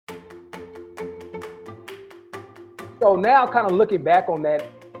So now kind of looking back on that,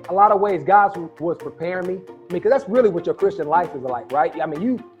 a lot of ways God was preparing me. I mean, because that's really what your Christian life is like, right? I mean,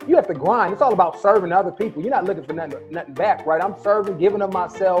 you have to grind. It's all about serving other people. You're not looking for nothing back, right? I'm serving, giving of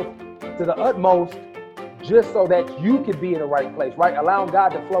myself to the utmost just so that you could be in the right place, right? Allowing God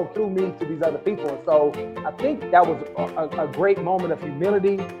to flow through me to these other people. And so I think that was a great moment of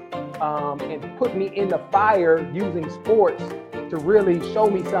humility and put me in the fire using sports to really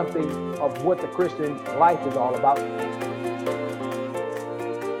show me something of what the Christian life is all about.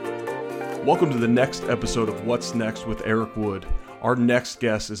 Welcome to the next episode of What's Next with Eric Wood. Our next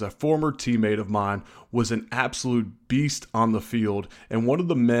guest is a former teammate of mine, was an absolute beast on the field, and one of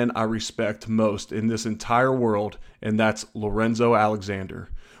the men I respect most in this entire world, and that's Lorenzo Alexander.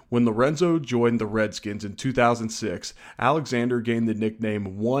 When Lorenzo joined the Redskins in 2006, Alexander gained the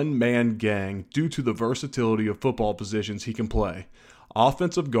nickname One Man Gang due to the versatility of football positions he can play.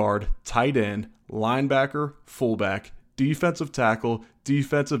 Offensive guard, tight end, linebacker, fullback, defensive tackle,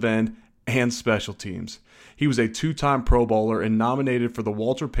 defensive end, and special teams. He was a two-time Pro Bowler and nominated for the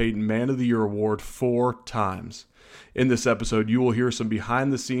Walter Payton Man of the Year Award 4 times. In this episode, you will hear some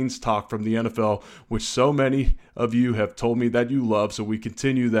behind-the-scenes talk from the NFL, which so many of you have told me that you love, so we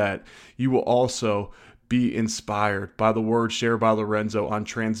continue that. You will also be inspired by the words shared by Lorenzo on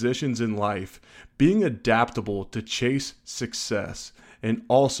transitions in life, being adaptable to chase success, and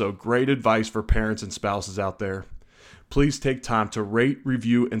also great advice for parents and spouses out there. Please take time to rate,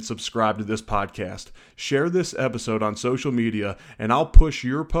 review, and subscribe to this podcast. Share this episode on social media, and I'll push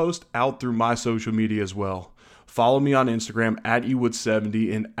your post out through my social media as well. Follow me on Instagram at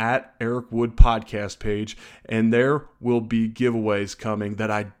ewood70 and at Eric Wood podcast page, and there will be giveaways coming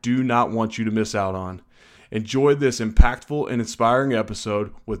that I do not want you to miss out on. Enjoy this impactful and inspiring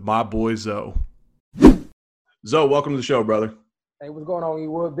episode with my boy Zoe. Zoe, welcome to the show, brother. Hey, what's going on,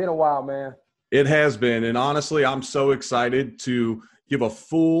 Ewood? It's been a while, man. It has been, and honestly, I'm so excited to give a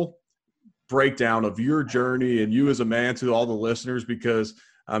full breakdown of your journey and you as a man to all the listeners because,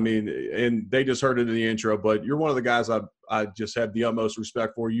 I mean, and they just heard it in the intro, but you're one of the guys I just have the utmost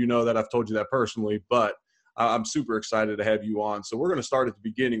respect for. You know that I've told you that personally, but I'm super excited to have you on. So we're going to start at the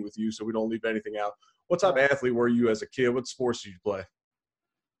beginning with you so we don't leave anything out. What type of athlete were you as a kid? What sports did you play?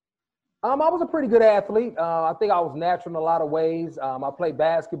 I was a pretty good athlete. I think I was natural in a lot of ways. I played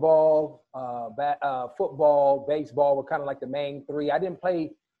basketball, football, baseball were kind of like the main three. I didn't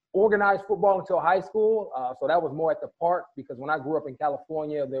play organized football until high school, so that was more at the park because when I grew up in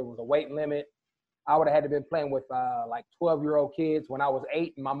California, there was a weight limit. I would have had to been playing with like 12-year-old kids when I was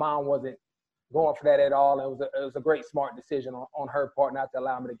 8, and my mom wasn't going for that at all. It was a great, smart decision on her part not to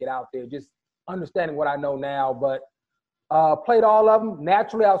allow me to get out there, just understanding what I know now, but played all of them.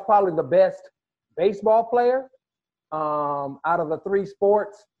 Naturally, I was probably the best baseball player out of the three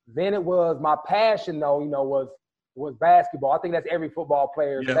sports. Then it was my passion, though, was basketball. I think that's every football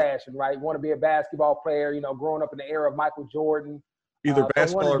player's passion, right? You want to be a basketball player, growing up in the era of Michael Jordan. Either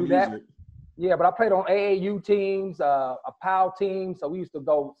basketball or music. Yeah, but I played on AAU teams, a PAL team. So we used to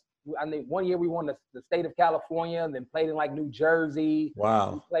go, I think one year we won the state of California and then played in like New Jersey.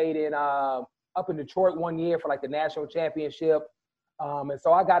 Wow. We played in up in Detroit one year for like the national championship. And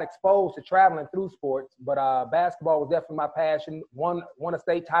so I got exposed to traveling through sports, but basketball was definitely my passion. Won a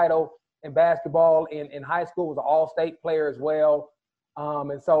state title in basketball in high school, was an all-state player as well.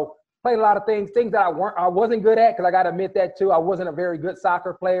 And so played a lot of things that I wasn't good at, because I got to admit that too. I wasn't a very good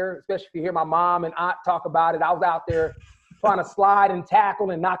soccer player, especially if you hear my mom and aunt talk about it. I was out there trying to slide and tackle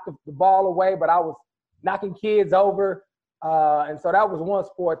and knock the ball away, but I was knocking kids over. And so that was one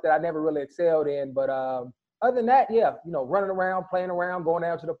sport that I never really excelled in. But other than that, running around, playing around, going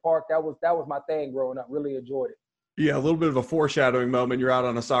down to the park, that was my thing growing up. Really enjoyed it. Yeah, a little bit of a foreshadowing moment. You're out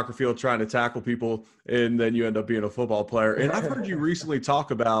on a soccer field trying to tackle people, and then you end up being a football player. And I've heard you recently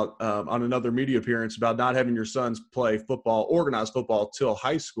talk about, on another media appearance, about not having your sons play football, organized football, till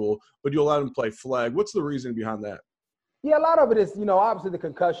high school, but you allow them to play flag. What's the reason behind that? Yeah, a lot of it is, obviously the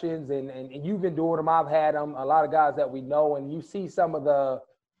concussions, and you've endured them. I've had them. A lot of guys that we know, and you see some of the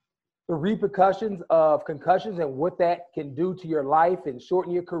repercussions of concussions and what that can do to your life and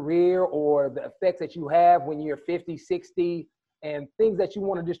shorten your career, or the effects that you have when you're 50, 60, and things that you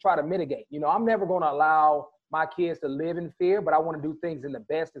want to just try to mitigate. I'm never going to allow my kids to live in fear, but I want to do things in the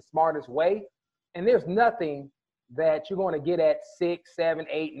best and smartest way. And there's nothing that you're going to get at 6, 7,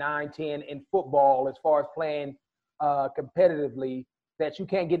 8, 9, 10 in football as far as playing competitively that you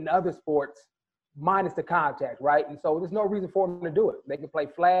can't get in other sports minus the contact, right? And so there's no reason for them to do it. They can play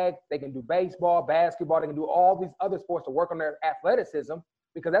flag, they can do baseball, basketball, they can do all these other sports to work on their athleticism,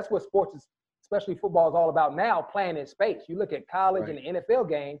 because that's what sports is, especially football, is all about now, playing in space. You look at college and the NFL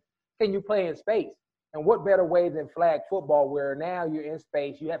game, can you play in space? And what better way than flag football, where now you're in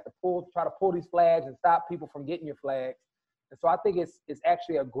space, you have to try to pull these flags and stop people from getting your flags. And so I think it's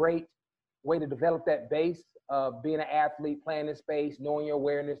actually a great way to develop that base of being an athlete, playing in space, knowing your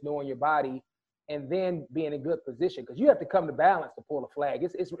awareness, knowing your body, and then being in good position, because you have to come to balance to pull a flag.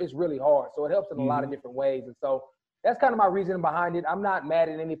 It's really hard. So it helps in a lot of different ways. And so that's kind of my reasoning behind it. I'm not mad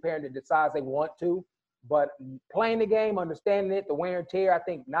at any parent that decides they want to, but playing the game, understanding it, the wear and tear, I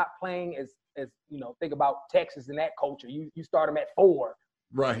think not playing is think about Texas and that culture. You start them at 4.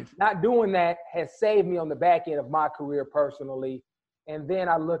 Right. Not doing that has saved me on the back end of my career personally. And then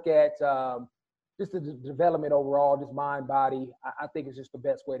I look at just the development overall, just mind, body. I think it's just the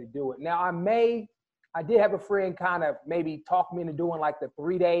best way to do it. Now, I did have a friend kind of maybe talk me into doing like the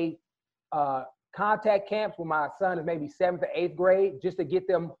 3-day contact camps when my son is maybe 7th or 8th grade, just to get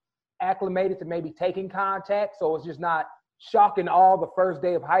them acclimated to maybe taking contact. So it's just not shocking all the first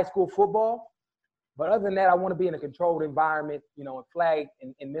day of high school football. But other than that, I want to be in a controlled environment, and flag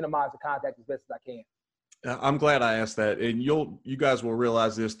and minimize the contact as best as I can. I'm glad I asked that. And you guys will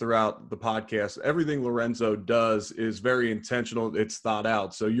realize this throughout the podcast. Everything Lorenzo does is very intentional. It's thought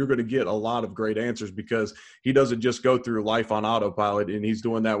out. So you're going to get a lot of great answers, because he doesn't just go through life on autopilot, and he's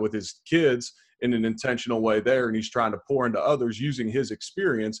doing that with his kids in an intentional way there. And he's trying to pour into others using his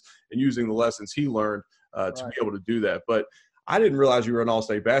experience and using the lessons he learned to be able to do that. But I didn't realize you were an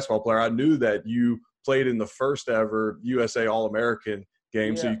all-state basketball player. I knew that you played in the first ever USA All-American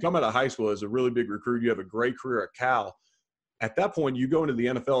game. Yeah. So you come out of high school as a really big recruit. You have a great career at Cal. At that point, you go into the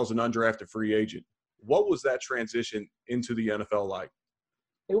NFL as an undrafted free agent. What was that transition into the NFL like?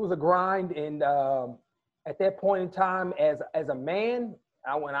 It was a grind. And at that point in time, as a man,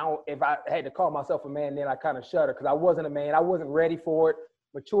 if I had to call myself a man, then I kind of shudder, because I wasn't a man. I wasn't ready for it.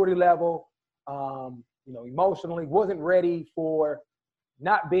 Maturity level, emotionally, wasn't ready for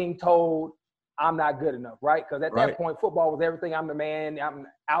not being told I'm not good enough, right? Because at that point, football was everything. I'm the man. I'm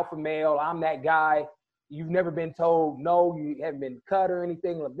alpha male. I'm that guy. You've never been told no. You haven't been cut or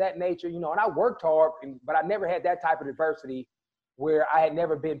anything of that nature, And I worked hard, but I never had that type of adversity where I had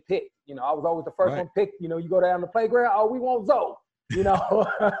never been picked. I was always the first one picked. You go down the playground. Oh, we want Zoe.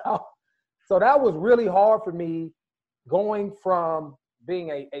 So that was really hard for me, going from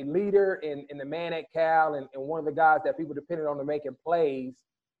being a leader in the man at Cal and one of the guys that people depended on to making plays,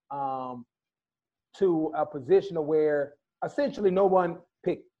 to a position where essentially no one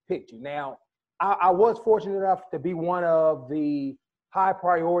picked you. Now, I was fortunate enough to be one of the high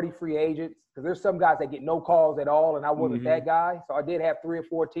priority free agents, because there's some guys that get no calls at all, and I wasn't that guy. So I did have 3 or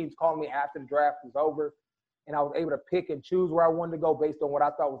 4 teams calling me after the draft was over, and I was able to pick and choose where I wanted to go based on what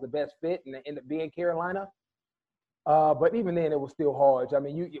I thought was the best fit, and it ended up being Carolina. But even then, it was still hard. I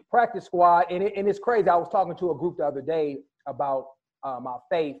mean, you practice squad, and it's crazy. I was talking to a group the other day about my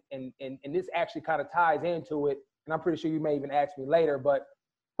faith, and this actually kind of ties into it, and I'm pretty sure you may even ask me later, but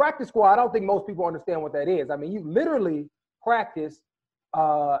practice squad, I don't think most people understand what that is. I mean, you literally practice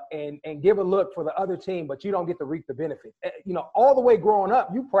and give a look for the other team, but you don't get to reap the benefits. All the way growing up,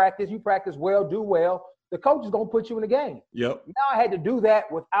 you practice well, do well. The coach is going to put you in the game. Yep. Now I had to do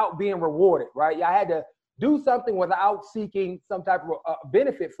that without being rewarded, right? I had to do something without seeking some type of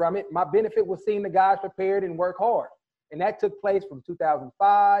benefit from it. My benefit was seeing the guys prepared and work hard. And that took place from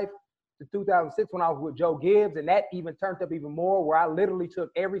 2005 to 2006 when I was with Joe Gibbs. And that even turned up even more, where I literally took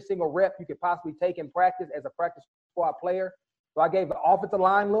every single rep you could possibly take in practice as a practice squad player. So I gave the offensive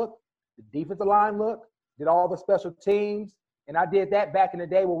line look, the defensive line look, did all the special teams. And I did that back in the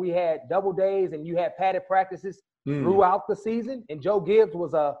day where we had double days and you had padded practices throughout the season. And Joe Gibbs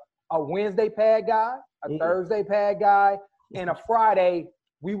was a Wednesday pad guy, a Thursday pad guy, and a Friday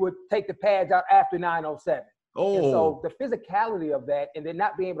we would take the pads out after 9:07. Oh. And so the physicality of that, and then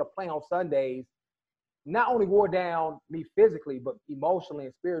not being able to play on Sundays, not only wore down me physically, but emotionally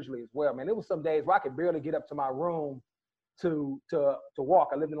and spiritually as well. Man, there was some days where I could barely get up to my room to walk.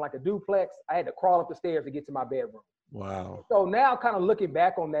 I lived in like a duplex. I had to crawl up the stairs to get to my bedroom. Wow. So now kind of looking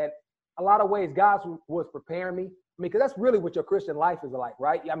back on that, a lot of ways God was preparing me. I mean, because that's really what your Christian life is like,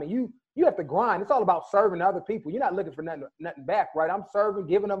 right? I mean, you have to grind. It's all about serving other people. You're not looking for nothing back, right? I'm serving,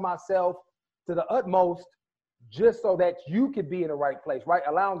 giving of myself to the utmost, just so that you could be in the right place, right?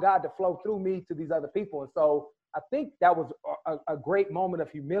 Allowing God to flow through me to these other people. And so I think that was a great moment of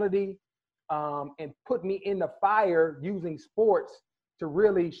humility, and put me in the fire using sports to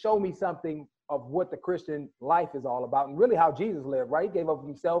really show me something of what the Christian life is all about, and really how Jesus lived, right? He gave up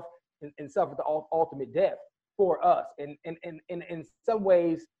himself and suffered the ultimate death for us. And in some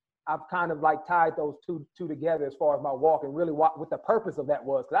ways, I've kind of like tied those two together as far as my walk, and really what the purpose of that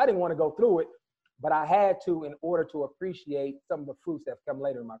was. Because I didn't want to go through it, but I had to in order to appreciate some of the fruits that have come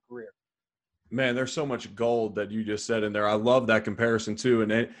later in my career. Man, there's so much gold that you just said in there. I love that comparison too.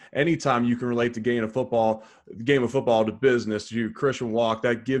 And anytime you can relate the game of football to business, you Christian walk,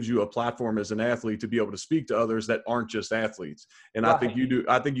 that gives you a platform as an athlete to be able to speak to others that aren't just athletes. And I think Right. you do.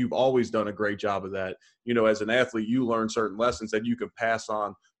 I think you've always done a great job of that. You know, as an athlete, you learn certain lessons that you can pass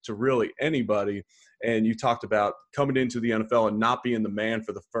on to really anybody. And you talked about coming into the NFL and not being the man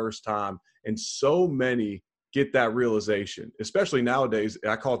for the first time. And so many get that realization, especially nowadays.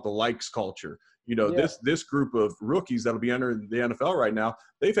 I call it the likes culture. You know, Yeah. this group of rookies that'll be entering the NFL right now,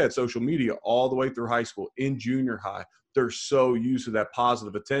 they've had social media all the way through high school, in junior high. They're so used to that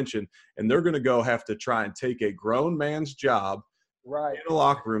positive attention, and they're going to go have to try and take a grown man's job Right. in a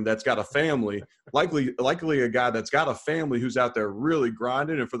locker room that's got a family, likely a guy that's got a family who's out there really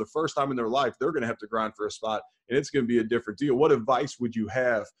grinding, and for the first time in their life, they're going to have to grind for a spot, and it's going to be a different deal. What advice would you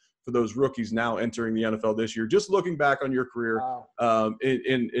have for those rookies now entering the NFL this year? Just looking back on your career, Wow.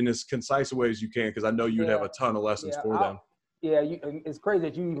 in as concise a way as you can, because I know you'd have Yeah. a ton of lessons Yeah. for them. Yeah. It's crazy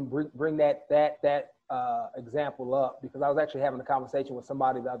that you even bring that example up, because I was actually having a conversation with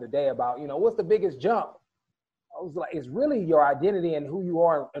somebody the other day about, what's the biggest jump? I was like, it's really your identity and who you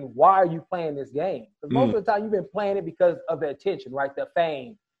are and why are you playing this game? Because most of the time you've been playing it because of the attention, right? The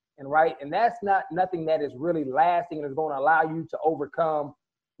fame, and that's nothing that is really lasting and is going to allow you to overcome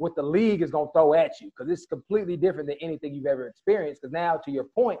what the league is going to throw at you, because it's completely different than anything you've ever experienced. Because now, to your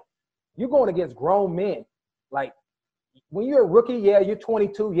point, you're going against grown men. Like, when you're a rookie, yeah, you're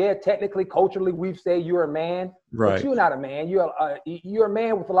 22. Yeah, technically, culturally, we've said you're a man, but Right. you're not a man. You're a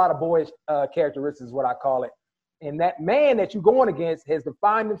man with a lot of boyish characteristics, is what I call it. And that man that you're going against has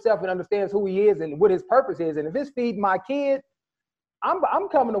defined himself and understands who he is and what his purpose is. And if it's feeding my kid, I'm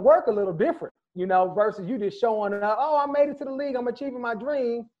coming to work a little different, versus you just showing up, oh, I made it to the league, I'm achieving my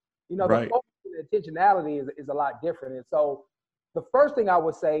dream. The Right. focus and the intentionality is a lot different. And so the first thing I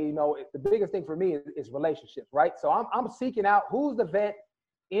would say, the biggest thing for me is relationships, right? So I'm seeking out who's the vet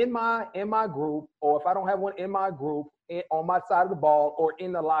in my group, or if I don't have one in my group, on my side of the ball or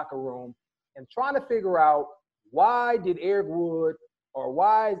in the locker room, and trying to figure out, why did Eric Wood, or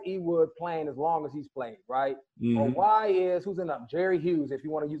why is E. Wood playing as long as he's played, right? Or why is, who's in up, Jerry Hughes, if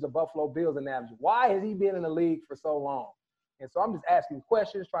you want to use a Buffalo Bills analogy, why has he been in the league for so long? And so I'm just asking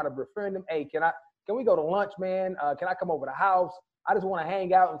questions, trying to befriend him. Hey, can we go to lunch, man? Can I come over to the house? I just want to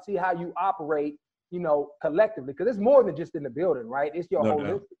hang out and see how you operate, collectively, because it's more than just in the building, right? It's your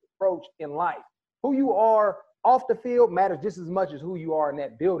holistic approach in life. Who you are off the field matters just as much as who you are in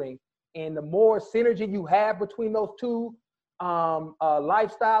that building. And the more synergy you have between those two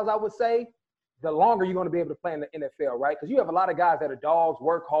lifestyles, I would say, the longer you're going to be able to play in the NFL, right? Because you have a lot of guys that are dogs,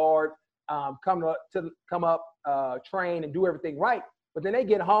 work hard, come up, train and do everything right. But then they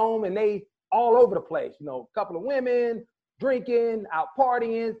get home and they all over the place, a couple of women, drinking, out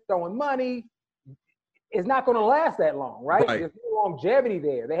partying, throwing money. It's not going to last that long, right? There's no longevity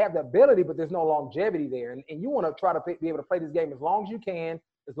there. They have the ability, but there's no longevity there. And you want to try to be able to play this game as long as you can,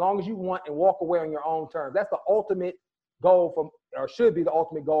 as long as you want, and walk away on your own terms. That's the ultimate goal or should be the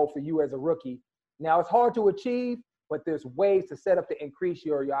ultimate goal for you as a rookie. Now, it's hard to achieve, but there's ways to set up to increase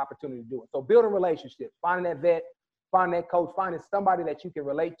your opportunity to do it. So building relationships, finding that vet, finding that coach, finding somebody that you can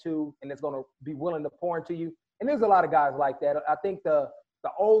relate to and that's going to be willing to pour into you. And there's a lot of guys like that. I think the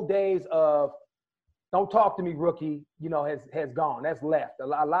old days of don't talk to me, rookie, has gone. That's left. A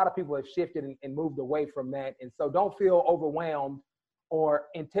lot of people have shifted and moved away from that. And so don't feel overwhelmed or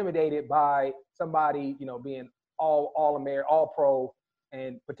intimidated by somebody, being all American, all pro,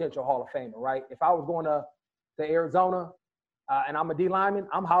 and potential Hall of Famer, right? If I was going to Arizona and I'm a D lineman,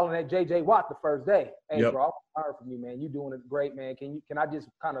 I'm hollering at J.J. Watt the first day. Hey, bro, I heard from you, man. You doing it great, man. Can I just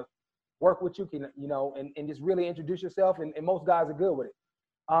kind of work with you, and just really introduce yourself? And most guys are good with it.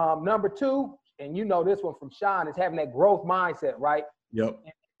 Number two, and this one from Sean, is having that growth mindset, right? Yep.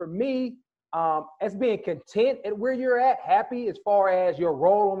 And for me, it's being content at where you're at, happy as far as your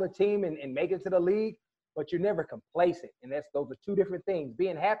role on the team and make it to the league, but you're never complacent. And those are two different things.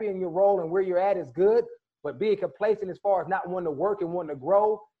 Being happy in your role and where you're at is good, but being complacent as far as not wanting to work and wanting to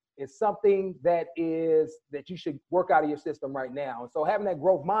grow is something that you should work out of your system right now. And so having that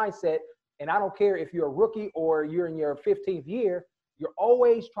growth mindset, and I don't care if you're a rookie or you're in your 15th year, you're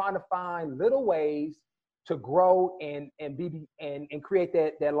always trying to find little ways to grow and create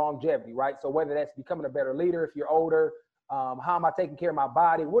that longevity, right? So whether that's becoming a better leader if you're older, how am I taking care of my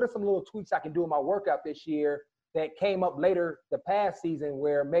body? What are some little tweaks I can do in my workout this year that came up later the past season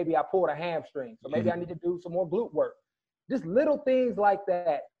where maybe I pulled a hamstring? So maybe I need to do some more glute work. Just little things like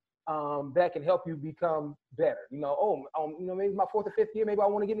that that can help you become better. Maybe my 4th or 5th year, maybe I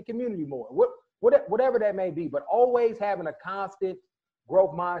want to get in the community more. Whatever that may be, but always having a constant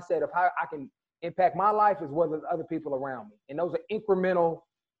growth mindset of how I can impact my life as well as other people around me. And those are incremental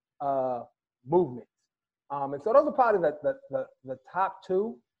movements. And so those are probably the top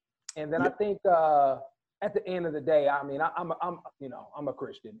two. And then I think at the end of the day, I mean, I'm a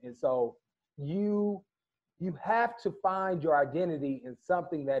Christian, and so you have to find your identity in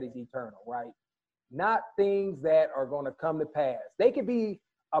something that is eternal, right? Not things that are going to come to pass. They could be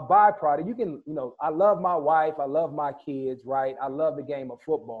a byproduct. You can, I love my wife, I love my kids, right? I love the game of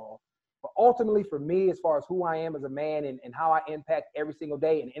football. But ultimately, for me, as far as who I am as a man and how I impact every single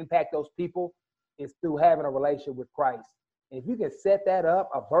day and impact those people, is through having a relationship with Christ. And if you can set that up,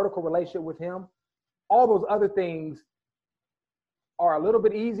 a vertical relationship with him, all those other things are a little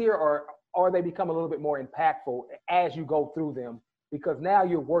bit easier or they become a little bit more impactful as you go through them, because now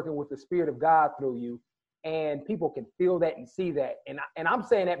you're working with the Spirit of God through you, and people can feel that and see that. And I'm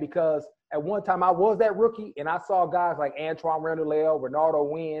saying that because at one time I was that rookie, and I saw guys like Antoine Randall, Bernardo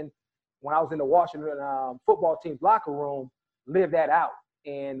Wynn, when I was in the Washington football team's locker room, live that out.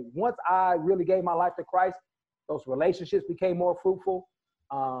 And once I really gave my life to Christ, those relationships became more fruitful.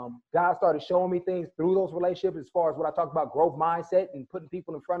 God started showing me things through those relationships as far as what I talked about, growth mindset and putting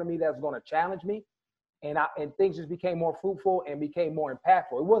people in front of me that's going to challenge me. And things just became more fruitful and became more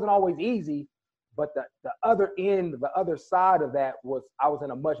impactful. It wasn't always easy, but the other end, the other side of that was I was in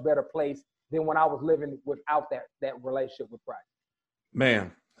a much better place than when I was living without that relationship with Christ.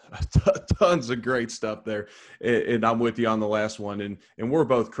 Man, tons of great stuff there. And I'm with you on the last one. And we're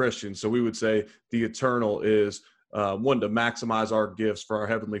both Christians, so we would say the eternal is one, to maximize our gifts for our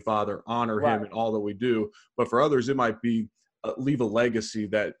Heavenly Father, honor him in all that we do. But for others, it might be leave a legacy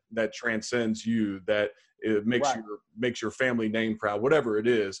that transcends you, that it makes your family name proud, whatever it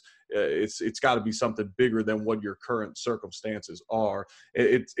is. It's got to be something bigger than what your current circumstances are.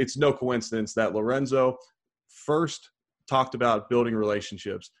 It's no coincidence that Lorenzo first talked about building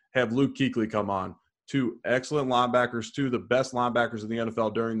relationships, have Luke Kuechly come on, two excellent linebackers, two of the best linebackers in the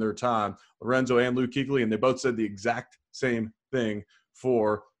NFL during their time, Lorenzo and Luke Kuechly, and they both said the exact same thing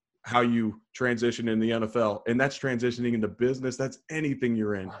for how you transition in the NFL. And that's transitioning into business. That's anything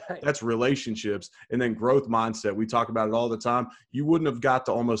you're in. That's relationships. And then growth mindset. We talk about it all the time. You wouldn't have got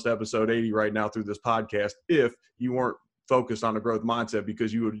to almost episode 80 right now through this podcast if you weren't focused on a growth mindset,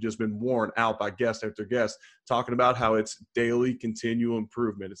 because you would have just been worn out by guest after guest talking about how it's daily continual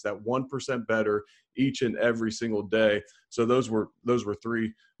improvement. It's that 1% better each and every single day. So those were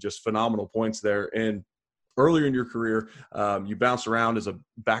three just phenomenal points there. And earlier in your career, you bounced around as a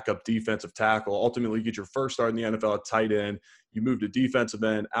backup defensive tackle. Ultimately, you get your first start in the NFL at tight end. You moved to defensive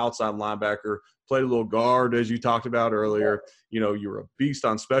end, outside linebacker, played a little guard, as you talked about earlier. You were a beast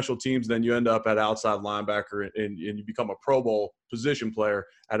on special teams. Then you end up at outside linebacker, and you become a Pro Bowl position player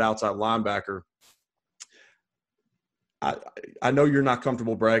at outside linebacker. I know you're not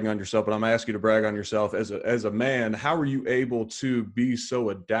comfortable bragging on yourself, but I'm asking you to brag on yourself as a man. How are you able to be so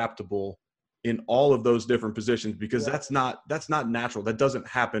adaptable in all of those different positions? Because that's not natural. That doesn't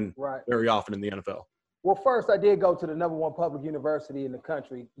happen very often in the NFL. Well, first, I did go to the #1 public university in the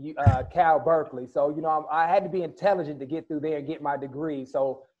country, Cal Berkeley. So, I had to be intelligent to get through there and get my degree.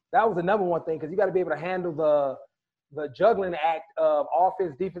 So that was the #1 thing, because you got to be able to handle the juggling act of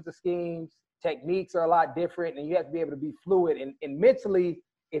offense, defensive schemes. Techniques are a lot different, and you have to be able to be fluid. And mentally,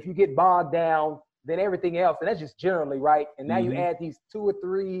 if you get bogged down, then everything else, and that's just generally, right? And now you add these 2 or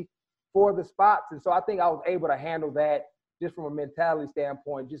 3, 4 of the spots. And so I think I was able to handle that just from a mentality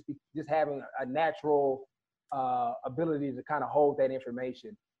standpoint, just having a natural ability to kind of hold that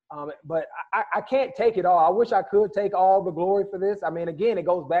information. But I can't take it all. I wish I could take all the glory for this. I mean, again, it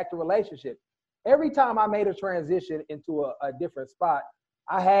goes back to relationship. Every time I made a transition into a different spot,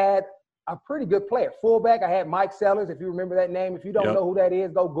 I had a pretty good player. Fullback, I had Mike Sellers, if you remember that name. If you don't know who that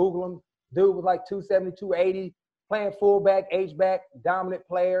is, go Google him. Dude was like 270, 280, playing fullback, H-back, dominant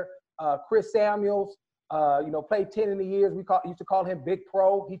player. Chris Samuels, played 10 in the years. We used to call him Big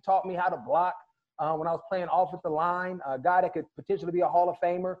Pro. He taught me how to block when I was playing offensive line. A guy that could potentially be a Hall of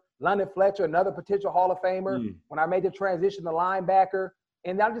Famer. London Fletcher, another potential Hall of Famer. When I made the transition to linebacker,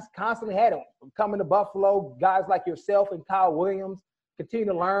 and I just constantly had him. Coming to Buffalo, guys like yourself and Kyle Williams continue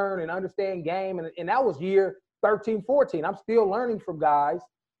to learn and understand game. And that was year 13, 14. I'm still learning from guys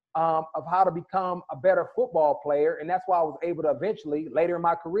of how to become a better football player. And that's why I was able to eventually, later in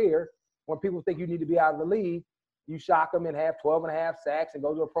my career, when people think you need to be out of the league, you shock them and have 12.5 sacks and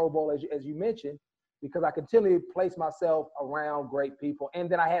go to a Pro Bowl, as you mentioned, because I continually place myself around great people. And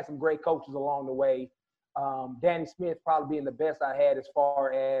then I had some great coaches along the way. Danny Smith probably being the best I had as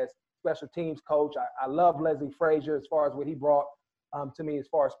far as special teams coach. I love Leslie Frazier as far as what he brought to me as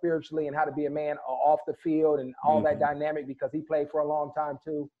far as spiritually and how to be a man off the field and all that dynamic, because he played for a long time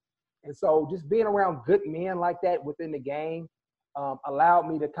too. And so just being around good men like that within the game allowed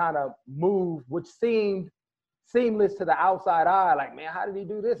me to kind of move, which seemed seamless to the outside eye. Like, man, how did he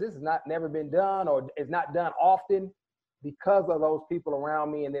do this? This has never been done, or it's not done often, because of those people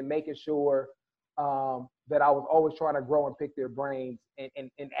around me, and then making sure that I was always trying to grow and pick their brains and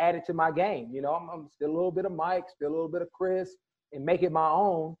add it to my game. You know, I'm still a little bit of Mike, still a little bit of Chris, and make it my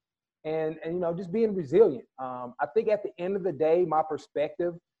own. And you know, just being resilient. I think at the end of the day, my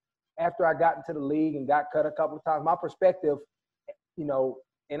perspective, after I got into the league and got cut a couple of times, my perspective, you know,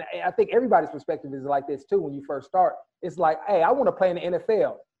 and I think everybody's perspective is like this too when you first start. It's like, hey, I want to play in the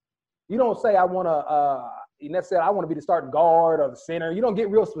NFL. You don't say I want to necessarily I want to be the starting guard or the center. You don't get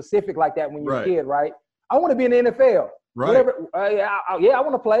real specific like that when you're a kid, right? I want to be in the NFL. Right. Whatever, I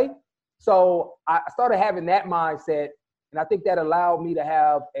want to play. So I started having that mindset, and I think that allowed me to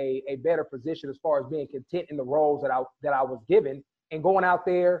have a better position as far as being content in the roles that I was given, and going out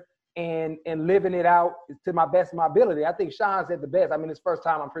there and living it out to my best of my ability. I think Sean said the best. I mean, it's first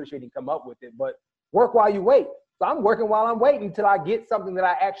time I'm pretty sure he didn't come up with it, but work while you wait. So I'm working while I'm waiting until I get something that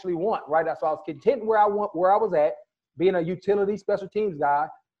I actually want, right? So I was content where I was at, being a utility special teams guy,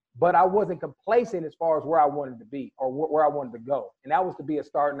 but I wasn't complacent as far as where I wanted to be or where I wanted to go. And that was to be a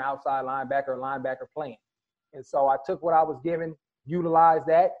starting outside linebacker playing. And so I took what I was given, utilized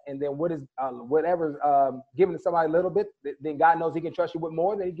that, and then whatever's given to somebody a little bit, then God knows he can trust you with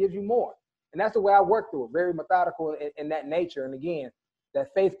more, then he gives you more. And that's the way I work through it, very methodical in that nature. And again, that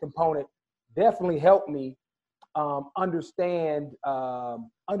faith component definitely helped me understand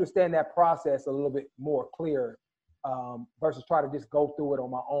that process a little bit more clear versus try to just go through it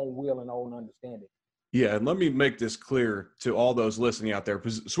on my own will and own understanding. Yeah, and let me make this clear to all those listening out there.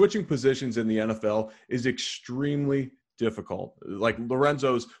 Switching positions in the NFL is extremely difficult. Like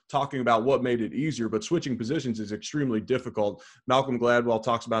Lorenzo's talking about what made it easier, but switching positions is extremely difficult. Malcolm Gladwell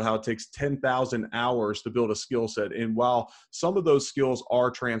talks about how it takes 10,000 hours to build a skill set. And while some of those skills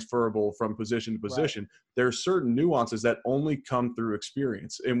are transferable from position to position, there are certain nuances that only come through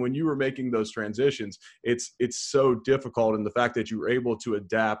experience. And when you were making those transitions, it's so difficult. And the fact that you were able to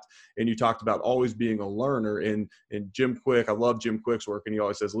adapt, and you talked about always being a learner. And Jim Quick, I love Jim Quick's work, and he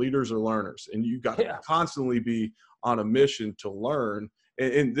always says leaders are learners, and you got to constantly be on a mission to learn.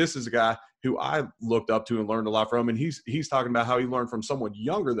 And this is a guy who I looked up to and learned a lot from. And he's talking about how he learned from someone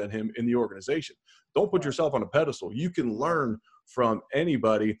younger than him in the organization. Don't put yourself on a pedestal. You can learn from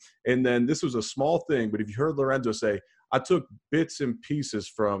anybody. And then this was a small thing, but if you heard Lorenzo say, I took bits and pieces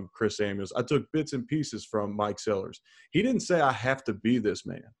from Chris Samuels, I took bits and pieces from Mike Sellers. He didn't say I have to be this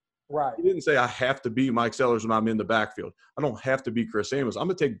man. Right. He didn't say I have to be Mike Sellers when I'm in the backfield. I don't have to be Chris Samuels. I'm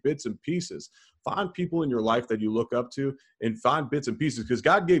going to take bits and pieces. Find people in your life that you look up to and find bits and pieces, because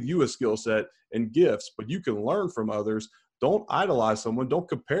God gave you a skill set and gifts, but you can learn from others. Don't idolize someone. Don't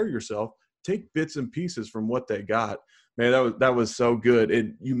compare yourself. Take bits and pieces from what they got. Man, that was so good.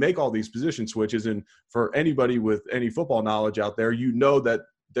 And you make all these position switches. And for anybody with any football knowledge out there, you know that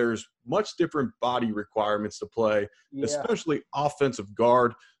there's much different body requirements to play, especially offensive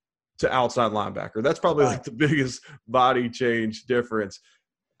guard to outside linebacker. That's probably like the biggest body change difference.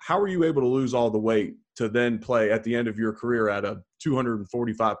 How were you able to lose all the weight to then play at the end of your career at a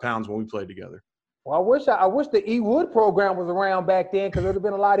 245 pounds when we played together? Well, I wish the E Wood program was around back then, because it would have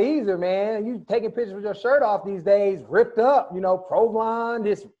been a lot easier, man. You taking pictures with your shirt off these days, ripped up, you know, Provolone,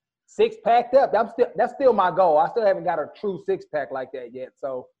 just six packed up. That's still my goal. I still haven't got a true six pack like that yet.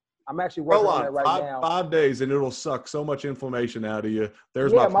 So I'm actually working on that right now. 5 days and it'll suck so much inflammation out of you.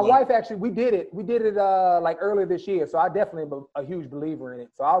 My wife actually, we did it like earlier this year. So I definitely am a huge believer in it.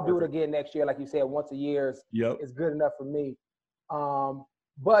 So I'll do it again next year. Like you said, once a year is good enough for me.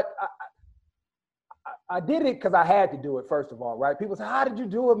 But I did it because I had to do it, first of all, right? People say, how did you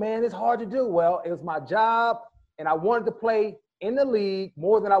do it, man? It's hard to do. Well, it was my job, and I wanted to play in the league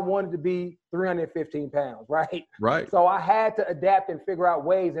more than I wanted to be 315 pounds, right? Right. So I had to adapt and figure out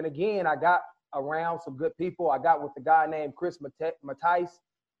ways. And again, I got around some good people. I got with a guy named Chris Mattice,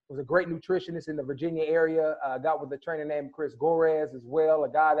 who's a great nutritionist in the Virginia area. I got with a trainer named Chris Gorez as well, a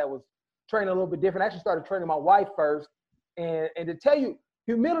guy that was training a little bit different. I actually started training my wife first. And to tell you,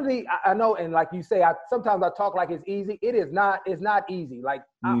 humility, I know, and like you say, sometimes I talk like it's easy. It's not easy. Like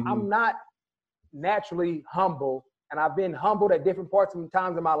I'm not naturally humble. And I've been humbled at different parts and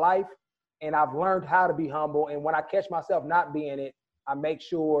times in my life, and I've learned how to be humble. And when I catch myself not being it, I make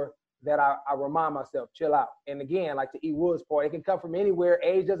sure that I remind myself, chill out. And again, like the E. Woods part, it can come from anywhere.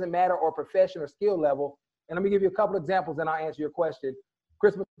 Age doesn't matter, or profession or skill level. And let me give you a couple examples, and I'll answer your question.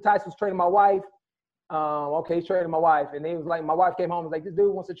 Chris Mattice was training my wife. Okay, he's training my wife. And he was like, my wife came home and was like, this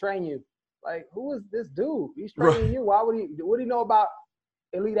dude wants to train you. Like, who is this dude? He's training Right. you. Why would he? What do you know about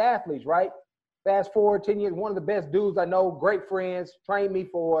elite athletes, right? Fast forward 10 years, one of the best dudes I know, great friends, trained me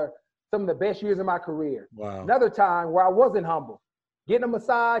for some of the best years of my career. Wow. Another time where I wasn't humble, getting a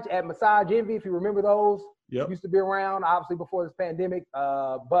massage at Massage Envy, if you remember those, Yep. used to be around, obviously before this pandemic.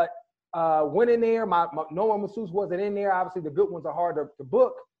 But went in there, no one masseuse wasn't in there. Obviously, the good ones are hard to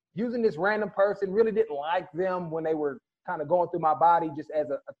book. Using this random person, really didn't like them when they were kind of going through my body just as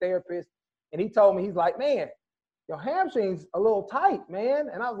a therapist. And he told me, he's like, man, your hamstring's a little tight, man.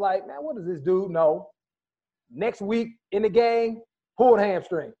 And I was like, man, what does this dude know? Next week in the game, pulled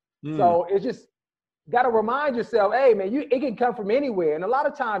hamstring. So it's just got to remind yourself, hey, man, it can come from anywhere. And a lot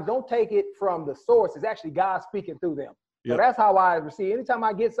of times, don't take it from the source. It's actually God speaking through them. Yep. So that's how I receive. Anytime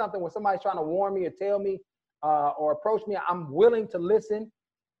I get something where somebody's trying to warn me or tell me or approach me, I'm willing to listen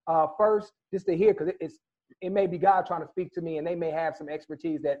first just to hear, because it may be God trying to speak to me, and they may have some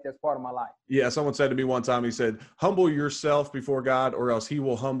expertise that's part of my life. Yeah, someone said to me one time, he said, humble yourself before God or else he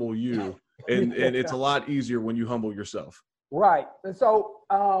will humble you. And it's a lot easier when you humble yourself. Right. And so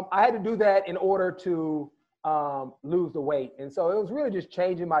I had to do that in order to lose the weight. And so it was really just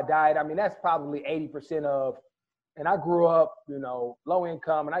changing my diet. I mean, that's probably 80% of, and I grew up, low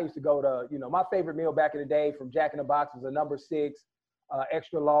income, and I used to go to, my favorite meal back in the day from Jack in the Box was a number 6,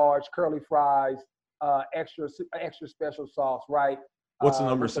 extra large, curly fries, extra special sauce, right? What's the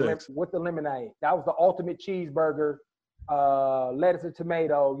number 6? With the lemonade. That was the ultimate cheeseburger, lettuce and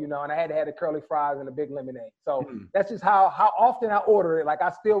tomato, and I had to have the curly fries and a big lemonade. So that's just how often I order it. Like,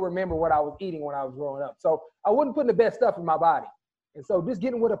 I still remember what I was eating when I was growing up. So I wasn't putting the best stuff in my body. And so just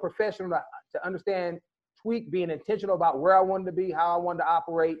getting with a professional to understand, tweak, being intentional about where I wanted to be, how I wanted to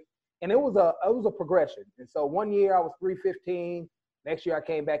operate. And it was a progression. And so one year I was 315. Next year I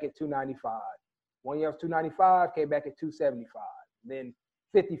came back at 295. One year I was 295, came back at 275. Then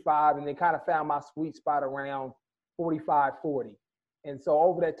 55, and then kind of found my sweet spot around 45, 40. And so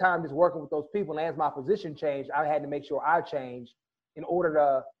over that time, just working with those people, and as my position changed, I had to make sure I changed in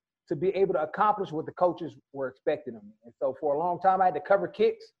order to be able to accomplish what the coaches were expecting of me. And so for a long time, I had to cover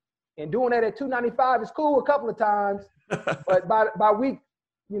kicks, and doing that at 295 is cool a couple of times, but by week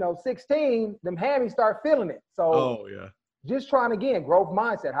 16, them hammies start feeling it. So just trying, again, growth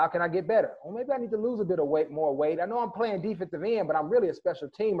mindset. How can I get better? Well, maybe I need to lose a bit of more weight. I know I'm playing defensive end, but I'm really a special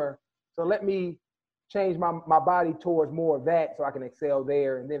teamer. So let me change my body towards more of that so I can excel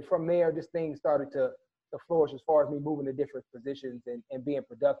there. And then from there, just things started to flourish as far as me moving to different positions and being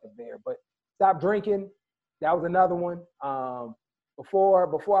productive there. But stop drinking. That was another one. Before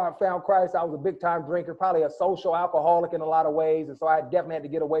I found Christ, I was a big time drinker, probably a social alcoholic in a lot of ways. And so I definitely had to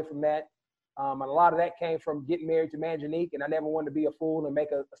get away from that. And a lot of that came from getting married to Manjanique, and I never wanted to be a fool and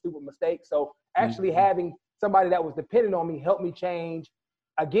make a stupid mistake. So actually having somebody that was dependent on me helped me change.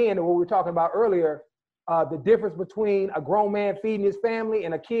 Again, what we were talking about earlier, the difference between a grown man feeding his family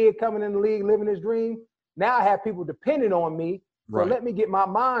and a kid coming in the league, living his dream. Now I have people depending on me. So let me get my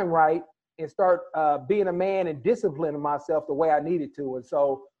mind right and start being a man and disciplining myself the way I needed to. And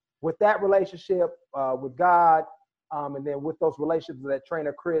so with that relationship with God, and then with those relationships with that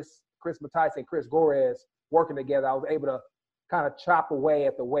trainer, Chris Mattice and Chris Gorez working together, I was able to kind of chop away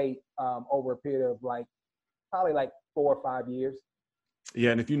at the weight over a period of probably 4 or 5 years.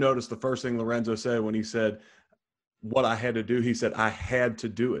 Yeah, and if you notice, the first thing Lorenzo said when he said what I had to do, he said, I had to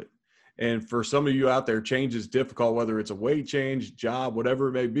do it. And for some of you out there, change is difficult, whether it's a weight change, job, whatever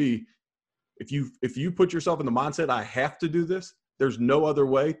it may be. If you put yourself in the mindset, I have to do this, there's no other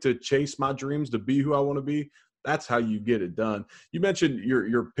way to chase my dreams, to be who I want to be. That's how you get it done. You mentioned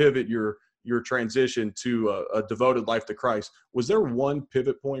your pivot, your transition to a devoted life to Christ. Was there one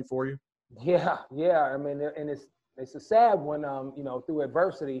pivot point for you? Yeah. I mean, and it's a sad one, through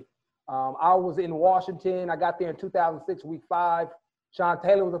adversity. I was in Washington. I got there in 2006, week 5. Sean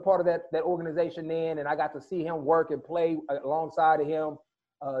Taylor was a part of that organization then, and I got to see him work and play alongside of him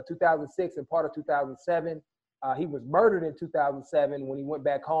 2006 and part of 2007. He was murdered in 2007 when he went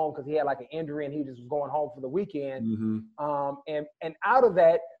back home because he had an injury and he just was going home for the weekend. And out of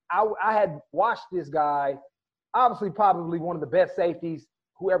that, I had watched this guy, obviously probably one of the best safeties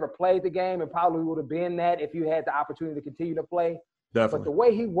who ever played the game, and probably would have been that if you had the opportunity to continue to play. Definitely. But the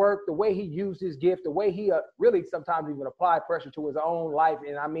way he worked, the way he used his gift, the way he really sometimes even applied pressure to his own life,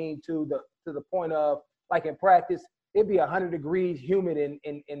 and I mean to the point of, in practice, it'd be 100 degrees humid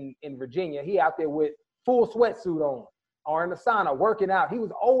in Virginia. He out there with full sweatsuit on or in the sauna working out. He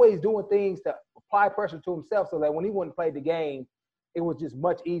was always doing things to apply pressure to himself so that when he wouldn't play the game, it was just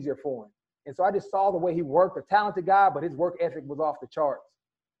much easier for him. And so I just saw the way he worked, a talented guy, but his work ethic was off the charts.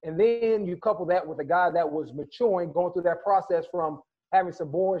 And then you couple that with a guy that was maturing, going through that process from having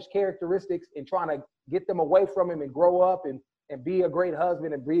some boyish characteristics and trying to get them away from him and grow up and be a great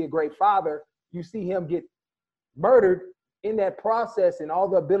husband and be a great father. You see him get murdered in that process and all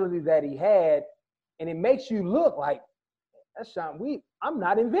the ability that he had. And it makes you look like, that's Sean. I'm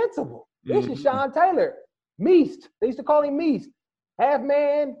not invincible. This is Sean Taylor. Meast. They used to call him Meast. Half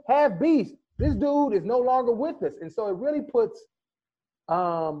man, half beast. This dude is no longer with us. And so it really puts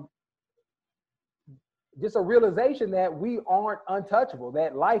just a realization that we aren't untouchable,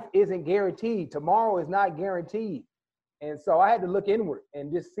 that life isn't guaranteed. Tomorrow is not guaranteed. And so I had to look inward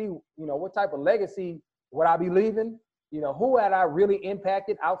and just see, what type of legacy would I be leaving? Who had I really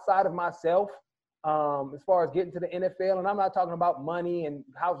impacted outside of myself as far as getting to the NFL? And I'm not talking about money and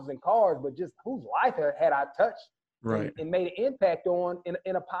houses and cars, but just whose life had I touched and made an impact on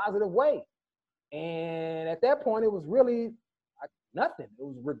in a positive way. And at that point, it was really nothing.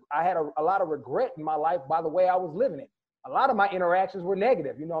 I had a lot of regret in my life by the way I was living it. A lot of my interactions were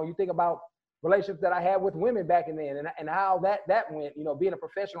negative. You think about relationships that I had with women back in then and how that went, being a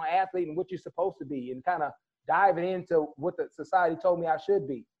professional athlete and what you're supposed to be and kind of diving into what the society told me I should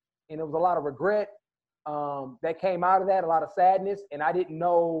be. And there was a lot of regret that came out of that, a lot of sadness, and I didn't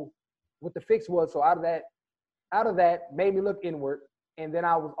know what the fix was. So out of that made me look inward. And then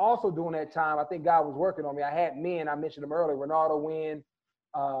I was also during that time, I think God was working on me. I had men, I mentioned them earlier, Ronaldo Wynn,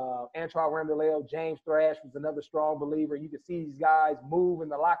 Antoine Randall, James Thrash was another strong believer. You could see these guys move in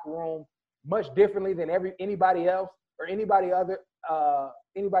the locker room much differently than anybody else or anybody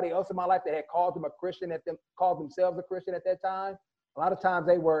else in my life that had called them a Christian, called themselves a Christian at that time. A lot of times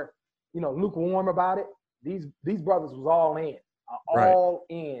they were, lukewarm about it. These brothers was all in,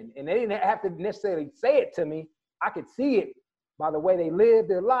 in. And they didn't have to necessarily say it to me. I could see it by the way they lived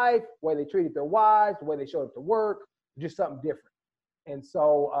their life, the way they treated their wives, the way they showed up to work, just something different. And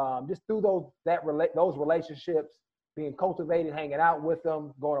so just through those relationships, being cultivated, hanging out with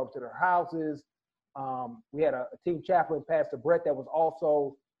them, going over to their houses. We had a team chaplain, Pastor Brett, that was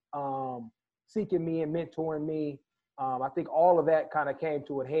also seeking me and mentoring me. I think all of that kind of came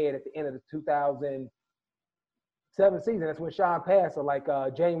to a head at the end of the 2007 season. That's when Sean passed. So like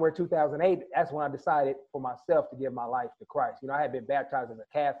January 2008, that's when I decided for myself to give my life to Christ. I had been baptized as a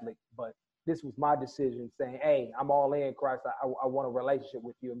Catholic, but this was my decision saying, hey, I'm all in Christ. I want a relationship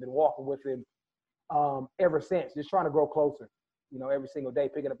with you. I've been walking with him ever since, just trying to grow closer, every single day,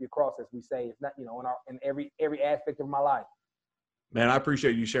 picking up your cross, as we say. It's not, in every aspect of my life. Man, I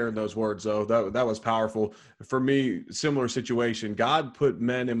appreciate you sharing those words, though. That was powerful. For me, similar situation. God put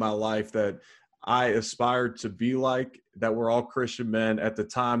men in my life that I aspired to be like, that were all Christian men at the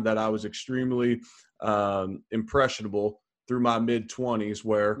time that I was extremely impressionable through my mid-20s,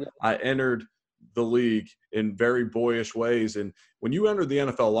 where I entered the league in very boyish ways. And when you enter the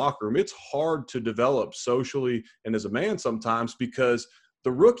NFL locker room, it's hard to develop socially and as a man sometimes, because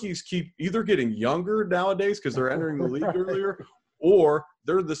the rookies keep either getting younger nowadays because they're entering the league earlier, or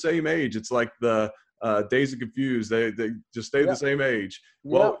they're the same age. It's like the Dazed and Confused. They just stay the same age.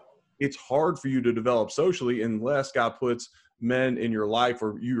 Well, it's hard for you to develop socially unless God puts men in your life,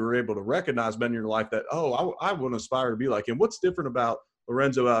 or you are able to recognize men in your life that, I want to aspire to be like him. What's different about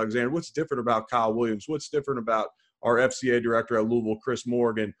Lorenzo Alexander? What's different about Kyle Williams? What's different about our FCA director at Louisville, Chris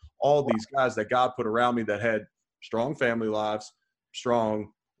Morgan? All these guys that God put around me that had strong family lives, strong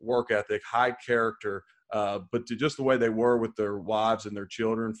work ethic, high character, but just the way they were with their wives and their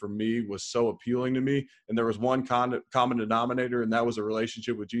children, for me, was so appealing to me. And there was one common denominator, and that was a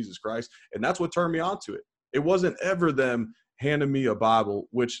relationship with Jesus Christ. And that's what turned me on to it. It wasn't ever them handing me a Bible,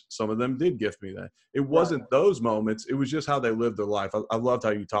 which some of them did gift me that. It wasn't those moments. It was just how they lived their life. I loved how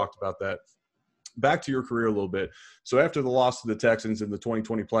you talked about that. Back to your career a little bit. So after the loss to the Texans in the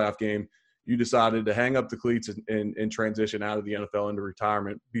 2020 playoff game, you decided to hang up the cleats and transition out of the NFL into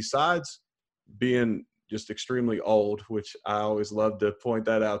retirement. Besides being just extremely old, which I always love to point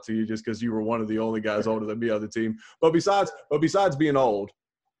that out to you, just because you were one of the only guys older than me on the team. But besides being old,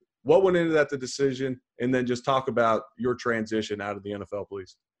 what went into the decision? And then just talk about your transition out of the NFL,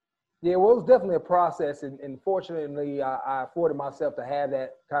 please. Yeah, well, it was definitely a process. And fortunately, I afforded myself to have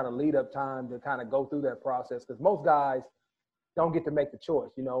that kind of lead up time to kind of go through that process, because most guys don't get to make the choice,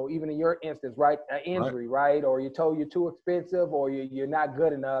 even in your instance, right? An injury, right? Or you're told you're too expensive, or you're not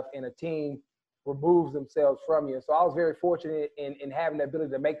good enough, and a team removes themselves from you. So I was very fortunate in having the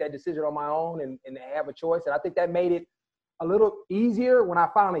ability to make that decision on my own and have a choice. And I think that made it a little easier when I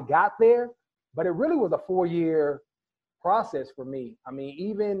finally got there. But it really was a 4-year process for me. I mean,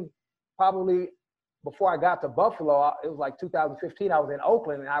 even probably before I got to Buffalo, it was like 2015, I was in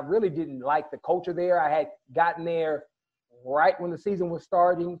Oakland, and I really didn't like the culture there. I had gotten there right when the season was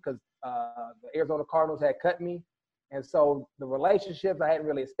starting because the Arizona Cardinals had cut me. And so the relationships, I hadn't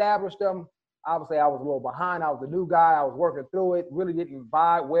really established them. Obviously, I was a little behind. I was a new guy. I was working through it, really didn't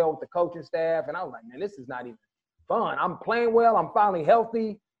vibe well with the coaching staff. And I was like, man, this is not even fun. I'm playing well. I'm finally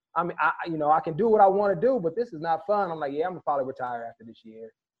healthy. I mean, I can do what I want to do, but this is not fun. I'm like, yeah, I'm gonna probably retire after this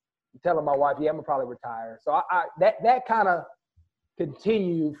year. I'm telling my wife, yeah, I'm gonna probably retire. So that kind of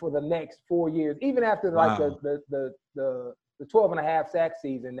continued for the next 4 years, even after like the 12 and a half sack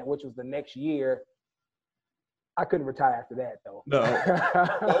season, which was the next year. I couldn't retire after that, though.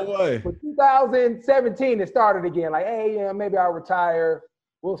 No way. But 2017, it started again. Like, hey, yeah, maybe I'll retire.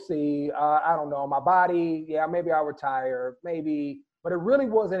 We'll see. I don't know. My body, yeah, maybe I'll retire. Maybe. But it really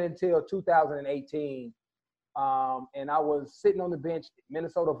wasn't until 2018. And I was sitting on the bench,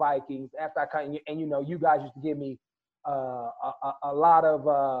 Minnesota Vikings, after I kind of, and you guys used to give me a lot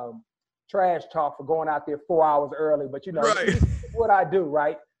of trash talk for going out there 4 hours early. But, right. This is what I do,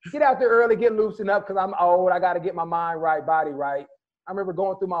 right? Get out there early, get loosened up because I'm old. I got to get my mind right, body right. I remember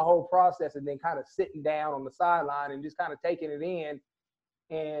going through my whole process and then kind of sitting down on the sideline and just kind of taking it in.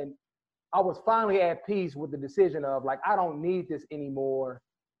 And I was finally at peace with the decision of, like, I don't need this anymore.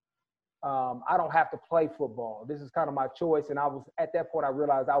 I don't have to play football. This is kind of my choice. And at that point, I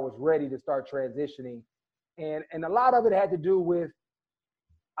realized I was ready to start transitioning. And a lot of it had to do with,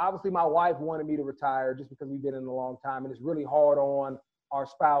 obviously, my wife wanted me to retire just because we've been in a long time. And it's really hard on our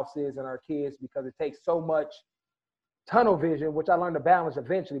spouses and our kids because it takes so much tunnel vision, which I learned to balance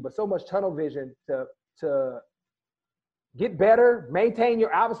eventually, but so much tunnel vision to get better, maintain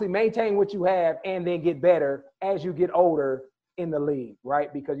what you have, and then get better as you get older in the league,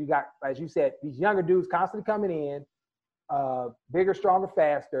 right? Because you got, as you said, these younger dudes constantly coming in, bigger, stronger,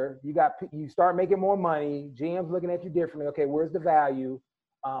 faster. You start making more money. GM's looking at you differently. Okay, where's the value?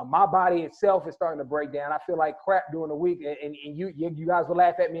 My body itself is starting to break down. I feel like crap during the week, and you guys will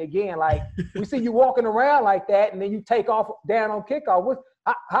laugh at me again. Like, we see you walking around like that, and then you take off down on kickoff.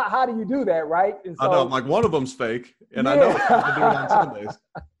 How do you do that, right? And so, I know, like, one of them's fake, and yeah. I know you do it on Sundays.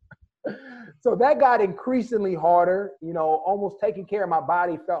 So that got increasingly harder. Almost taking care of my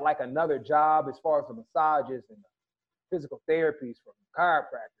body felt like another job as far as the massages and the physical therapies from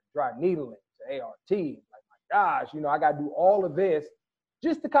chiropractor, dry needling to ART. Like, my gosh, I got to do all of this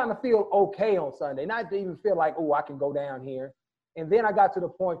just to kind of feel okay on Sunday, not to even feel like, oh, I can go down here. And then I got to the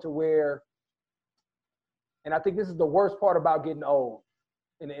point to where, and I think this is the worst part about getting old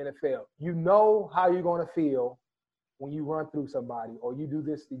in the NFL. You know how you're going to feel when you run through somebody or you do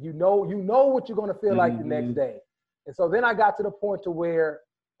this. You know what you're going to feel like the next day. And so then I got to the point to where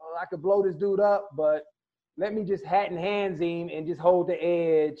I could blow this dude up, but let me just hat and hands him and just hold the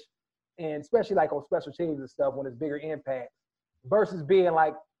edge. And especially like on special teams and stuff when it's bigger impact. Versus being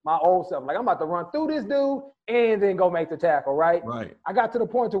like my old self, like I'm about to run through this dude and then go make the tackle, right? Right. I got to the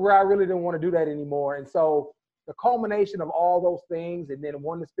point to where I really didn't want to do that anymore. And so the culmination of all those things and then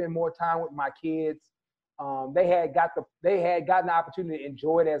wanting to spend more time with my kids, they had gotten the opportunity to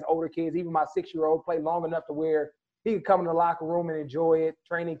enjoy it as older kids. Even my 6-year-old played long enough to where he could come in the locker room and enjoy it,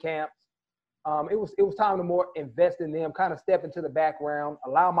 training camps. It was time to more invest in them, kind of step into the background,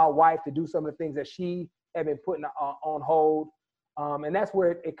 allow my wife to do some of the things that she had been putting on hold. And that's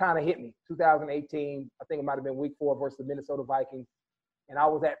where it kind of hit me. 2018, I think it might have been week 4 versus the Minnesota Vikings. And I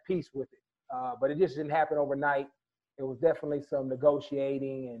was at peace with it. But it just didn't happen overnight. It was definitely some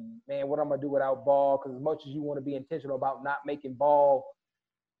negotiating and, man, what I'm going to do without Ball? Because as much as you want to be intentional about not making Ball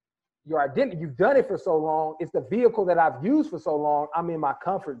your identity, you've done it for so long. It's the vehicle that I've used for so long. I'm in my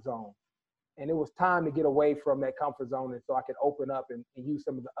comfort zone. And it was time to get away from that comfort zone and so I could open up and use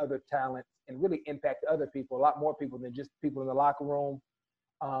some of the other talents and really impact other people, a lot more people than just people in the locker room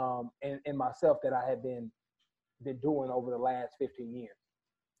and myself that I had been doing over the last 15 years.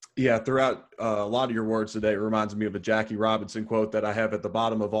 Yeah, throughout a lot of your words today, it reminds me of a Jackie Robinson quote that I have at the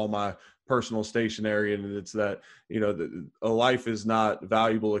bottom of all my personal stationery, and it's that, a life is not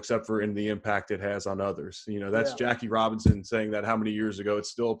valuable except for in the impact it has on others. That's Jackie Robinson saying that how many years ago? It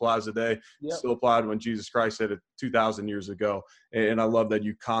still applies today. Yep. It still applied when Jesus Christ said it 2,000 years ago. And I love that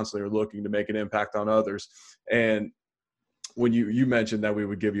you constantly are looking to make an impact on others. And when you mentioned that we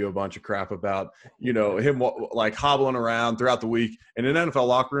would give you a bunch of crap about, him like hobbling around throughout the week. In an NFL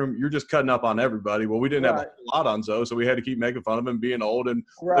locker room, you're just cutting up on everybody. Well, we didn't have a lot on Zoe, so we had to keep making fun of him being old and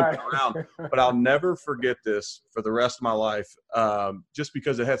looking around. But I'll never forget this for the rest of my life, just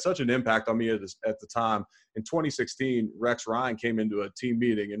because it had such an impact on me at the time. In 2016, Rex Ryan came into a team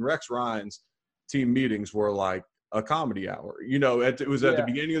meeting, and Rex Ryan's team meetings were like a comedy hour. You know, it was at the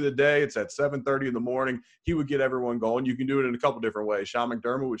beginning of the day. It's at 7:30 in the morning. He would get everyone going. You can do it in a couple different ways. Sean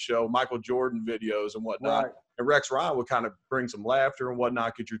McDermott would show Michael Jordan videos and whatnot. Right. And Rex Ryan would kind of bring some laughter and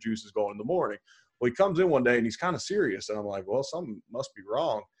whatnot, get your juices going in the morning. Well, he comes in one day and he's kind of serious. And I'm like, well, something must be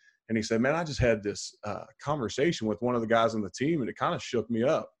wrong. And he said, man, I just had this conversation with one of the guys on the team, and it kind of shook me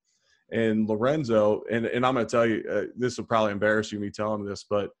up. And Lorenzo, and I'm going to tell you, this will probably embarrass you, me telling this,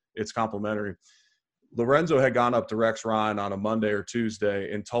 but it's complimentary. Lorenzo had gone up to Rex Ryan on a Monday or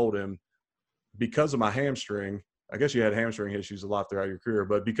Tuesday and told him, because of my hamstring, I guess you had hamstring issues a lot throughout your career,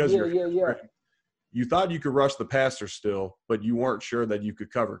 but because of your hamstring, you thought you could rush the passer still, but you weren't sure that you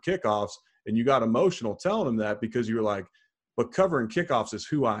could cover kickoffs. And you got emotional telling him that, because you were like, but covering kickoffs is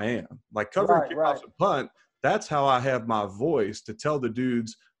who I am. Like covering kickoffs and punt, that's how I have my voice to tell the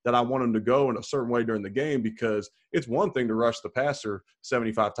dudes that I want them to go in a certain way during the game, because it's one thing to rush the passer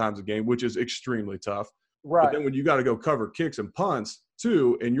 75 times a game, which is extremely tough. Right. But then when you got to go cover kicks and punts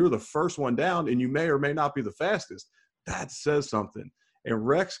too, and you're the first one down and you may or may not be the fastest, that says something. And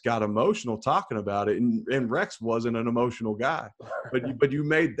Rex got emotional talking about it, and Rex wasn't an emotional guy. But you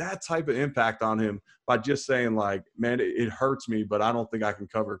made that type of impact on him by just saying, like, man, it hurts me, but I don't think I can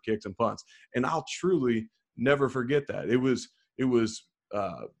cover kicks and punts. And I'll truly never forget that. It was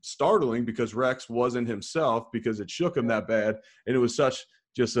startling because Rex wasn't himself, because it shook him that bad. And it was such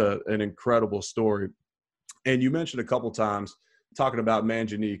just an incredible story. And you mentioned a couple times talking about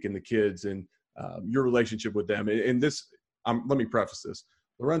Manjanique and the kids and your relationship with them. And this, let me preface this.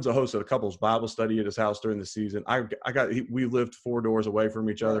 Lorenzo hosted a couple's Bible study at his house during the season. We lived 4 doors away from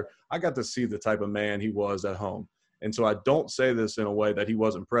each other. I got to see the type of man he was at home. And so I don't say this in a way that he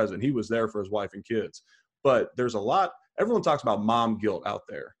wasn't present. He was there for his wife and kids. But there's a lot, everyone talks about mom guilt out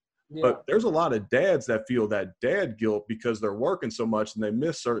there. Yeah. But there's a lot of dads that feel that dad guilt because they're working so much and they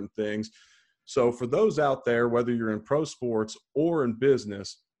miss certain things. So for those out there, whether you're in pro sports or in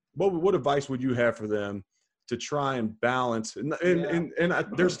business, what advice would you have for them to try and balance? And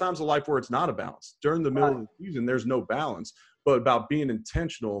there's times in life where it's not a balance. During the middle of the season, there's no balance, but about being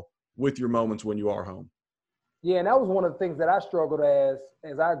intentional with your moments when you are home. Yeah, and that was one of the things that I struggled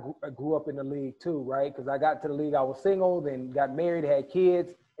as I grew up in the league too, right? Because I got to the league, I was single, then got married, had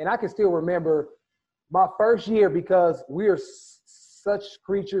kids. And I can still remember my first year, because we are such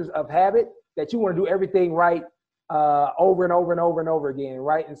creatures of habit that you want to do everything right over and over and over and over again,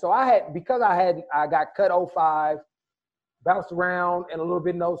 right? And so I got cut 05, bounced around and a little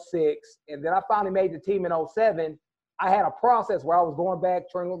bit in 06, and then I finally made the team in 07. I had a process where I was going back,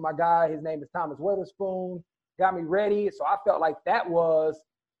 training with my guy. His name is Thomas Weatherspoon. Got me ready. So I felt like that was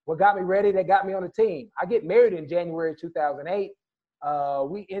what got me ready, that got me on the team. I get married in January 2008.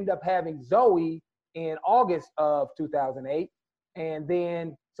 We end up having Zoe in August of 2008. And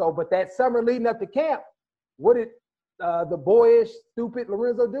then, but that summer leading up to camp, what did the boyish, stupid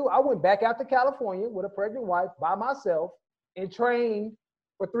Lorenzo do? I went back out to California with a pregnant wife by myself and trained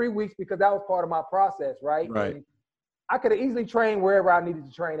for 3 weeks, because that was part of my process, right? Right. And I could have easily trained wherever I needed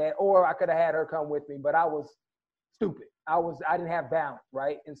to train at, or I could have had her come with me, but I was stupid. I didn't have balance,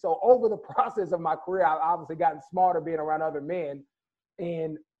 right? And so over the process of my career, I've obviously gotten smarter being around other men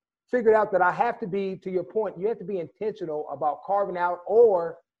and figured out that I have to be, to your point, you have to be intentional about carving out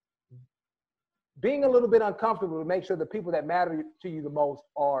or being a little bit uncomfortable to make sure the people that matter to you the most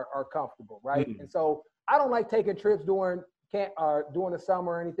are comfortable, right? Mm-hmm. And so I don't like taking trips during the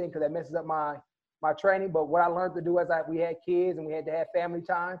summer or anything, because that messes up my training. But what I learned to do as we had kids and we had to have family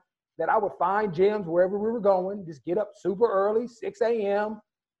time, that I would find gyms wherever we were going, just get up super early, 6 a.m.,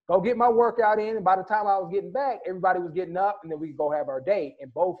 go get my workout in. And by the time I was getting back, everybody was getting up, and then we could go have our day.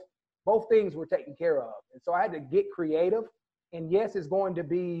 And both things were taken care of. And so I had to get creative. And yes, it's going to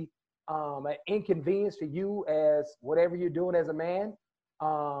be an inconvenience to you as whatever you're doing as a man.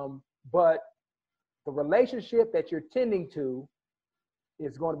 But the relationship that you're tending to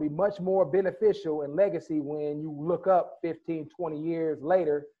is going to be much more beneficial and legacy when you look up 15, 20 years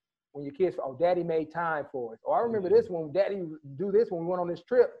later, when your kids, daddy made time for us. Or I remember this when daddy do this when we went on this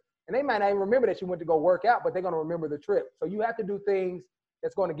trip. And they might not even remember that you went to go work out, but they're going to remember the trip. So you have to do things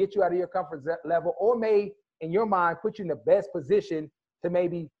that's going to get you out of your comfort level, or may, in your mind, put you in the best position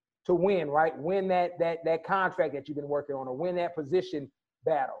to win, right? Win that contract that you've been working on, or win that position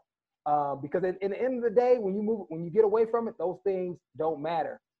battle. Because at the end of the day, when you get away from it, those things don't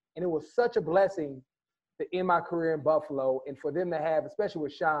matter. And it was such a blessing to end my career in Buffalo, and for them to have, especially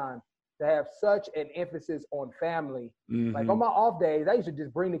with Sean, to have such an emphasis on family. Mm-hmm. Like on my off days, I used to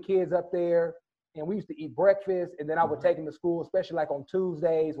just bring the kids up there, and we used to eat breakfast, and then I would take them to school, especially like on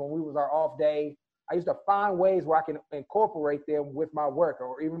Tuesdays when we was our off day. I used to find ways where I can incorporate them with my work,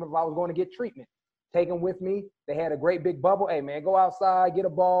 or even if I was going to get treatment, take them with me. They had a great big bubble. Hey, man, go outside, get a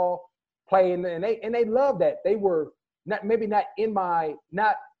ball, play. And they loved that. They were not in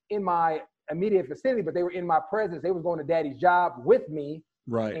my immediate vicinity, but they were in my presence. They was going to daddy's job with me.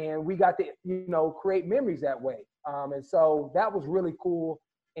 Right. And we got to, create memories that way. And so that was really cool.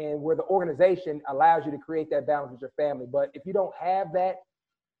 And where the organization allows you to create that balance with your family. But if you don't have that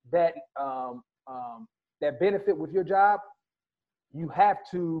benefit with your job, you have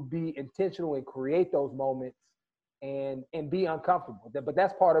to be intentional and create those moments and be uncomfortable. But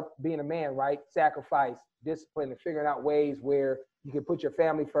that's part of being a man, right? Sacrifice, discipline, and figuring out ways where you can put your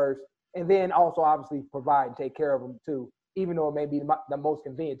family first, and then also obviously provide and take care of them too, even though it may be the most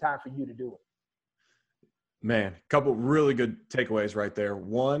convenient time for you to do it. Man, a couple really good takeaways right there.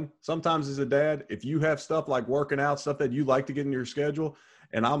 One, sometimes as a dad, if you have stuff like working out, stuff that you like to get in your schedule,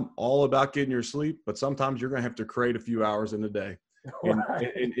 and I'm all about getting your sleep, but sometimes you're going to have to create a few hours in a day. And,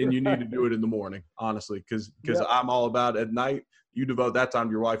 Right. and you need to do it in the morning, honestly, because Yep. I'm all about at night, you devote that time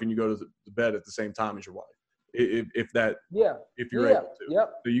to your wife and you go to the bed at the same time as your wife. If you're able to.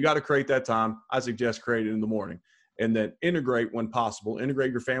 Yep. So you got to create that time. I suggest create it in the morning. And then integrate when possible,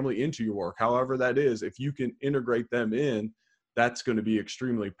 integrate your family into your work. However that is, if you can integrate them in, that's going to be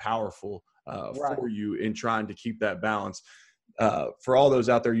extremely powerful Right. for you in trying to keep that balance. For all those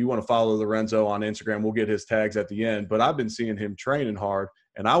out there, you want to follow Lorenzo on Instagram. We'll get his tags at the end. But I've been seeing him training hard,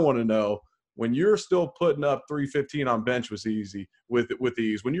 and I want to know, when you're still putting up 315 on bench with ease,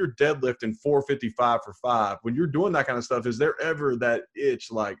 when you're deadlifting 455 for 5, when you're doing that kind of stuff, is there ever that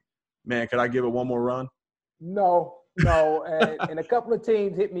itch like, man, could I give it one more run? No. And a couple of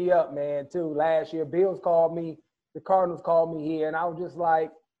teams hit me up, man, too. Last year, Bills called me, the Cardinals called me here, and I was just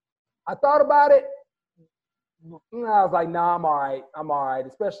like, I thought about it. I was like, nah, I'm all right.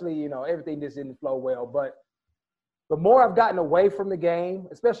 Especially, everything just didn't flow well. But the more I've gotten away from the game,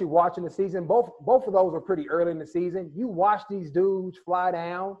 especially watching the season, both of those were pretty early in the season. You watch these dudes fly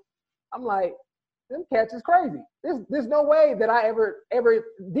down. I'm like, them cats is crazy. There's no way that I ever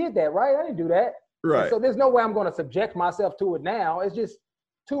did that, right? I didn't do that. Right. And so there's no way I'm going to subject myself to it now. It's just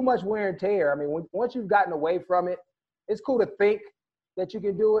too much wear and tear. I mean, once you've gotten away from it, it's cool to think that you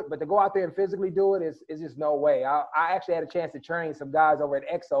can do it, but to go out there and physically do it is just no way. I actually had a chance to train some guys over at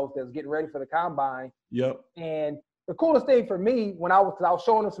Exos that was getting ready for the combine. Yep. And the coolest thing for me when I was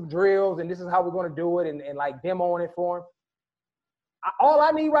showing them some drills and this is how we're going to do it and like demoing it for them. All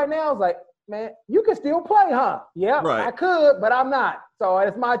I need right now is like, man, you can still play, huh? Yeah, right. I could, but I'm not. So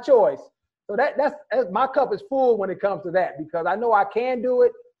it's my choice. So that's my cup is full when it comes to that, because I know I can do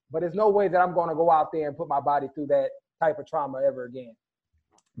it, but there's no way that I'm going to go out there and put my body through that type of trauma ever again.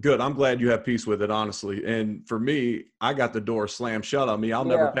 Good. I'm glad you have peace with it, honestly. And for me, I got the door slammed shut on me. I'll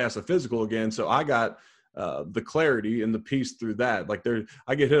never pass a physical again. So I got the clarity and the peace through that. Like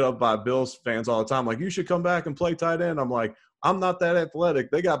I get hit up by Bills fans all the time. Like, you should come back and play tight end. I'm like, I'm not that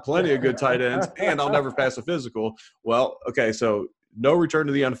athletic. They got plenty of good tight ends and I'll never pass a physical. Well, okay. So no return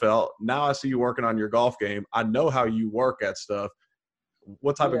to the NFL. Now I see you working on your golf game. I know how you work at stuff.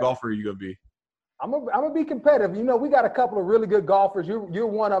 What type of golfer are you going to be? I'm gonna be competitive. We got a couple of really good golfers. You're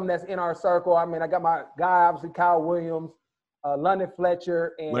one of them that's in our circle. I mean, I got my guy, obviously, Kyle Williams, London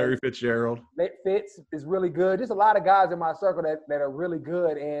Fletcher, and Larry Fitzgerald. Fitz is really good. Just a lot of guys in my circle that are really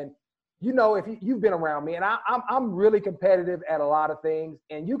good. And if you've been around me, and I'm really competitive at a lot of things,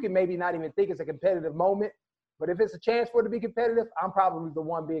 and you can maybe not even think it's a competitive moment, but if it's a chance for it to be competitive, I'm probably the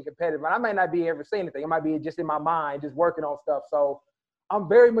one being competitive. And I may not be ever saying anything. It might be just in my mind, just working on stuff. So I'm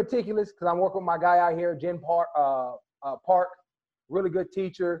very meticulous because I'm working with my guy out here, Jen Park, really good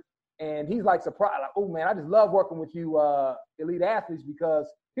teacher. And he's like surprised, like, oh man, I just love working with you elite athletes, because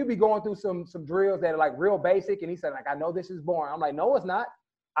he'll be going through some drills that are like real basic. And he said, like, I know this is boring. I'm like, no, it's not.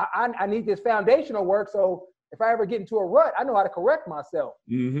 I need this foundational work. So if I ever get into a rut, I know how to correct myself.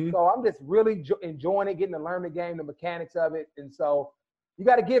 Mm-hmm. So I'm just really enjoying it, getting to learn the game, the mechanics of it. And so you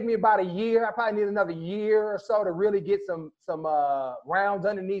got to give me about a year. I probably need another year or so to really get some rounds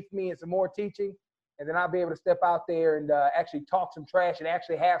underneath me and some more teaching. And then I'll be able to step out there and actually talk some trash and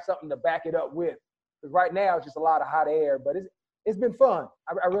actually have something to back it up with. Because right now it's just a lot of hot air, but it's been fun.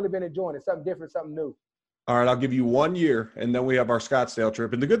 I've really been enjoying it. Something different, something new. All right, I'll give you 1 year, and then we have our Scottsdale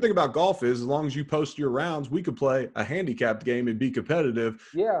trip. And the good thing about golf is, as long as you post your rounds, we could play a handicapped game and be competitive.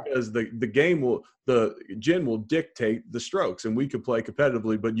 Yeah. Because the gin will dictate the strokes, and we could play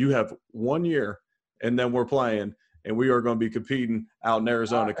competitively. But you have 1 year, and then we're playing, and we are going to be competing out in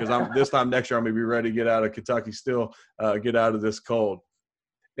Arizona. Because this time next year, I'm going to be ready to get out of Kentucky still, get out of this cold.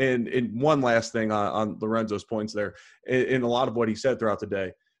 And one last thing on Lorenzo's points there, in a lot of what he said throughout the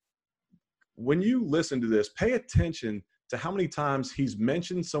day. When you listen to this, pay attention to how many times he's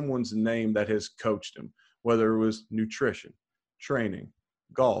mentioned someone's name that has coached him, whether it was nutrition, training,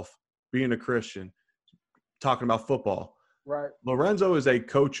 golf, being a Christian, talking about football. Right. Lorenzo is a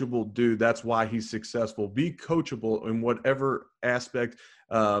coachable dude. That's why he's successful. Be coachable in whatever aspect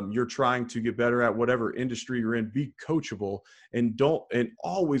you're trying to get better at, whatever industry you're in. Be coachable, and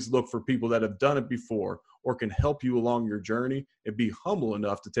always look for people that have done it before or can help you along your journey, and be humble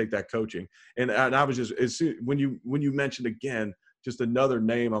enough to take that coaching. And I was just, when you mentioned again, just another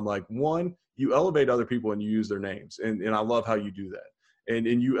name, I'm like, one, you elevate other people and you use their names. And I love how you do that.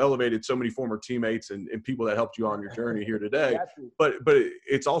 And you elevated so many former teammates and people that helped you on your journey here today. But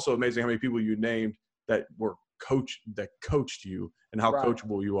it's also amazing how many people you named that coached you and how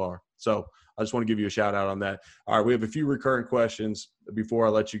coachable you are. So I just want to give you a shout out on that. All right, we have a few recurring questions before I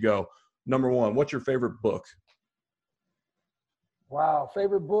let you go. Number one, what's your favorite book? Wow,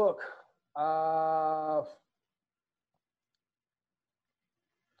 favorite book. Got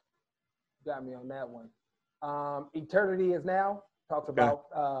me on that one. Eternity Is Now. Talks about,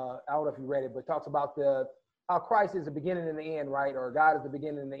 I don't know if you read it, but talks about how Christ is the beginning and the end, right? Or God is the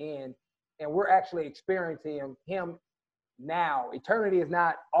beginning and the end. And we're actually experiencing him now. Eternity is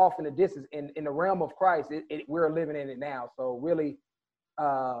not off in the distance. In the realm of Christ, we're living in it now. So really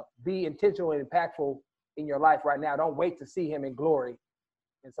be intentional and impactful in your life right now. Don't wait to see him in glory.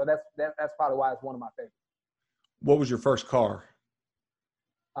 And so that's probably why it's one of my favorites. What was your first car?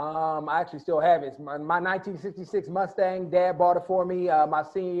 I actually still have it. It's my 1966 Mustang. Dad bought it for me my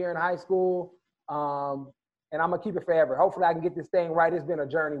senior year in high school. And I'm going to keep it forever. Hopefully I can get this thing right. It's been a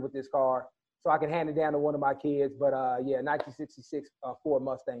journey with this car, so I can hand it down to one of my kids. But, 1966 Ford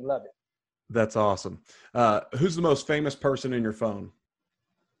Mustang. Love it. That's awesome. Who's the most famous person in your phone?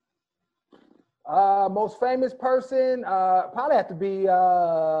 Most famous person probably have to be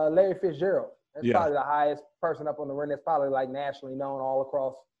Larry Fitzgerald. That's probably the highest person up on the ring. That's probably like nationally known all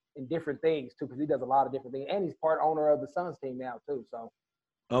across in different things too, because he does a lot of different things, and he's part owner of the Suns team now too. So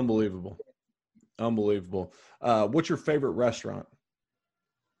unbelievable. What's your favorite restaurant?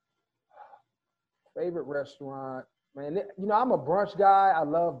 Favorite restaurant, man. I'm a brunch guy. I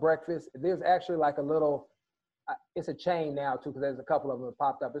love breakfast. There's actually like a little. It's a chain now too, because there's a couple of them that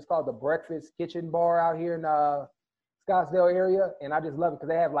popped up. It's called the Breakfast Kitchen Bar out here in Scottsdale area, and I just love it because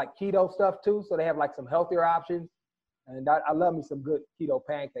they have like keto stuff too, so they have like some healthier options, and I love me some good keto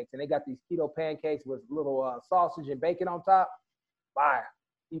pancakes, and they got these keto pancakes with little sausage and bacon on top. Fire.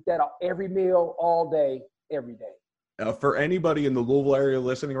 Eat that every meal, all day, every day. For anybody in the Louisville area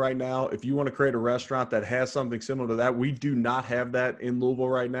listening right now, if you want to create a restaurant that has something similar to that, we do not have that in Louisville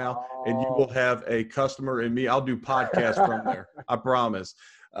right now, and you will have a customer in me. I'll do podcasts from there. I promise.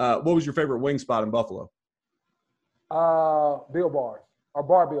 What was your favorite wing spot in Buffalo? Bill Bars, or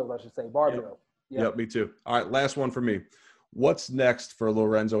Bar Bills, I should say. Bar Bills. Yep, me too. All right, last one for me. What's next for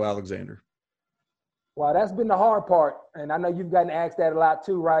Lorenzo Alexander? Well, that's been the hard part, and I know you've gotten asked that a lot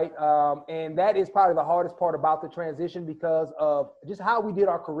too, right? And that is probably the hardest part about the transition because of just how we did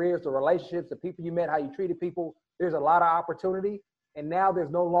our careers, the relationships, the people you met, how you treated people. There's a lot of opportunity, and now there's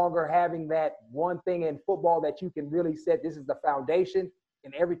no longer having that one thing in football that you can really set, this is the foundation,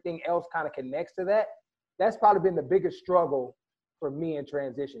 and everything else kind of connects to that. That's probably been the biggest struggle for me in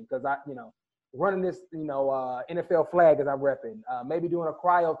transition because running this, NFL flag as I'm repping, maybe doing a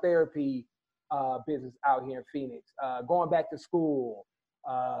cryotherapy business out here in Phoenix, going back to school,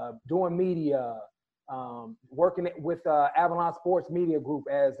 doing media, working with Avalon Sports Media Group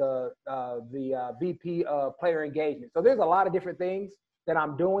as the VP of player engagement. So there's a lot of different things that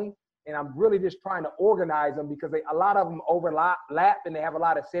I'm doing, and I'm really just trying to organize them because a lot of them overlap and they have a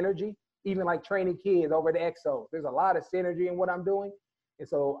lot of synergy. Even like training kids over the Exos, there's a lot of synergy in what I'm doing. And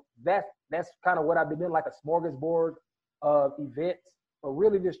so that's kind of what I've been doing, like a smorgasbord of events, but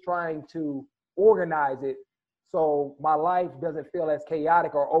really just trying to organize it so my life doesn't feel as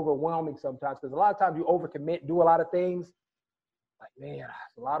chaotic or overwhelming sometimes. Because a lot of times you overcommit, do a lot of things. Like, man,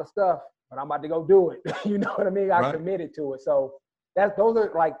 it's a lot of stuff, but I'm about to go do it. You know what I mean? I committed to it. So those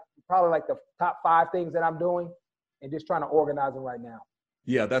are like probably like the top 5 things that I'm doing and just trying to organize them right now.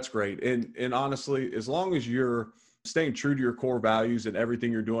 Yeah, that's great. And honestly, as long as you're staying true to your core values and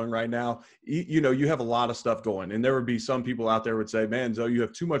everything you're doing right now, you have a lot of stuff going. And there would be some people out there would say, man, Zoe, you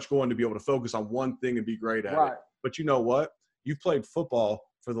have too much going to be able to focus on one thing and be great at it. But you know what? You've played football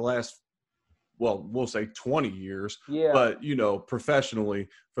for the last, well, we'll say 20 years, but, professionally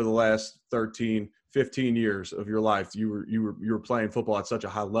for the last 13, 15 years of your life, you were playing football at such a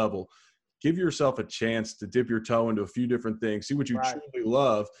high level. Give yourself a chance to dip your toe into a few different things, see what you truly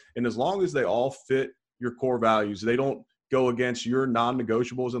love. And as long as they all fit your core values, they don't go against your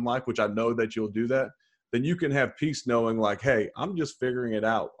non-negotiables in life, which I know that you'll do that, then you can have peace knowing like, hey, I'm just figuring it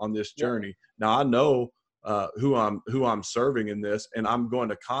out on this journey. Now I know who I'm serving in this, and I'm going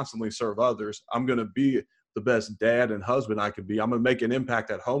to constantly serve others. I'm going to be the best dad and husband I could be. I'm going to make an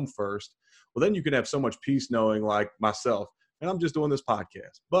impact at home first. Well, then you can have so much peace knowing like myself, and I'm just doing this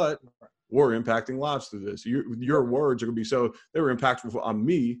podcast, but we're impacting lives through this. Your words are going to be they were impactful on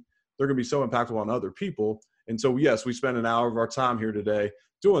me. They're going to be so impactful on other people. And so, yes, we spend an hour of our time here today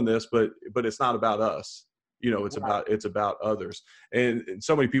doing this, but it's not about us. It's about others. And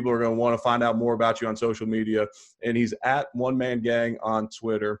so many people are going to want to find out more about you on social media. And he's at One Man Gang on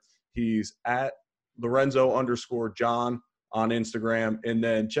Twitter. He's at Lorenzo_John on Instagram. And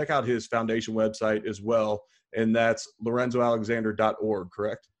then check out his foundation website as well. And that's lorenzoalexander.org,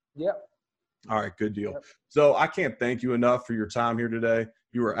 correct? Yep. All right, good deal. Yep. So I can't thank you enough for your time here today.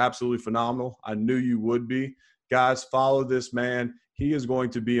 You were absolutely phenomenal. I knew you would be. Guys, follow this man. He is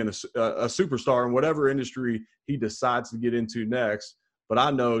going to be a superstar in whatever industry he decides to get into next. But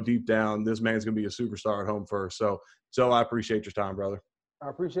I know deep down this man's going to be a superstar at home first. So I appreciate your time, brother. I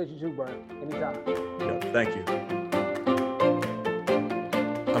appreciate you too, Brian. Anytime. Yeah, thank you.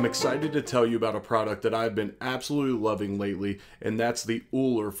 I'm excited to tell you about a product that I've been absolutely loving lately, and that's the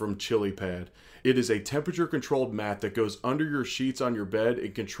Ooler from ChiliPad. It is a temperature-controlled mat that goes under your sheets on your bed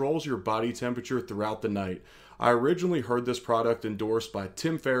and controls your body temperature throughout the night. I originally heard this product endorsed by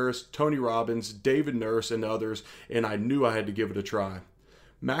Tim Ferriss, Tony Robbins, David Nurse, and others, and I knew I had to give it a try.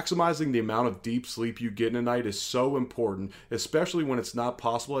 Maximizing the amount of deep sleep you get in a night is so important, especially when it's not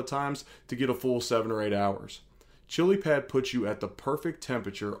possible at times to get a full 7 or 8 hours. ChiliPad puts you at the perfect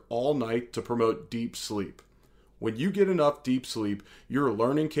temperature all night to promote deep sleep. When you get enough deep sleep, your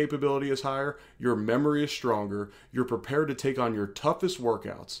learning capability is higher, your memory is stronger, you're prepared to take on your toughest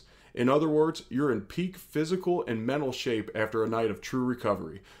workouts. In other words, you're in peak physical and mental shape after a night of true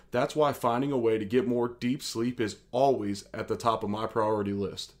recovery. That's why finding a way to get more deep sleep is always at the top of my priority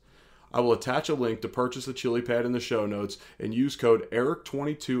list. I will attach a link to purchase the ChiliPad in the show notes and use code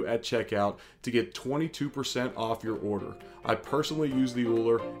ERIC22 at checkout to get 22% off your order. I personally use the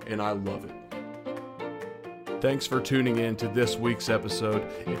Ooler and I love it. Thanks for tuning in to this week's episode.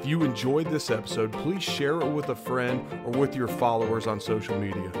 If you enjoyed this episode, please share it with a friend or with your followers on social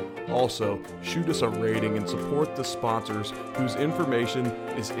media. Also, shoot us a rating and support the sponsors whose information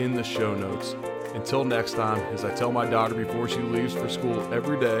is in the show notes. Until next time, as I tell my daughter before she leaves for school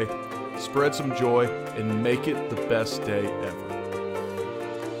every day, spread some joy and make it the best day ever.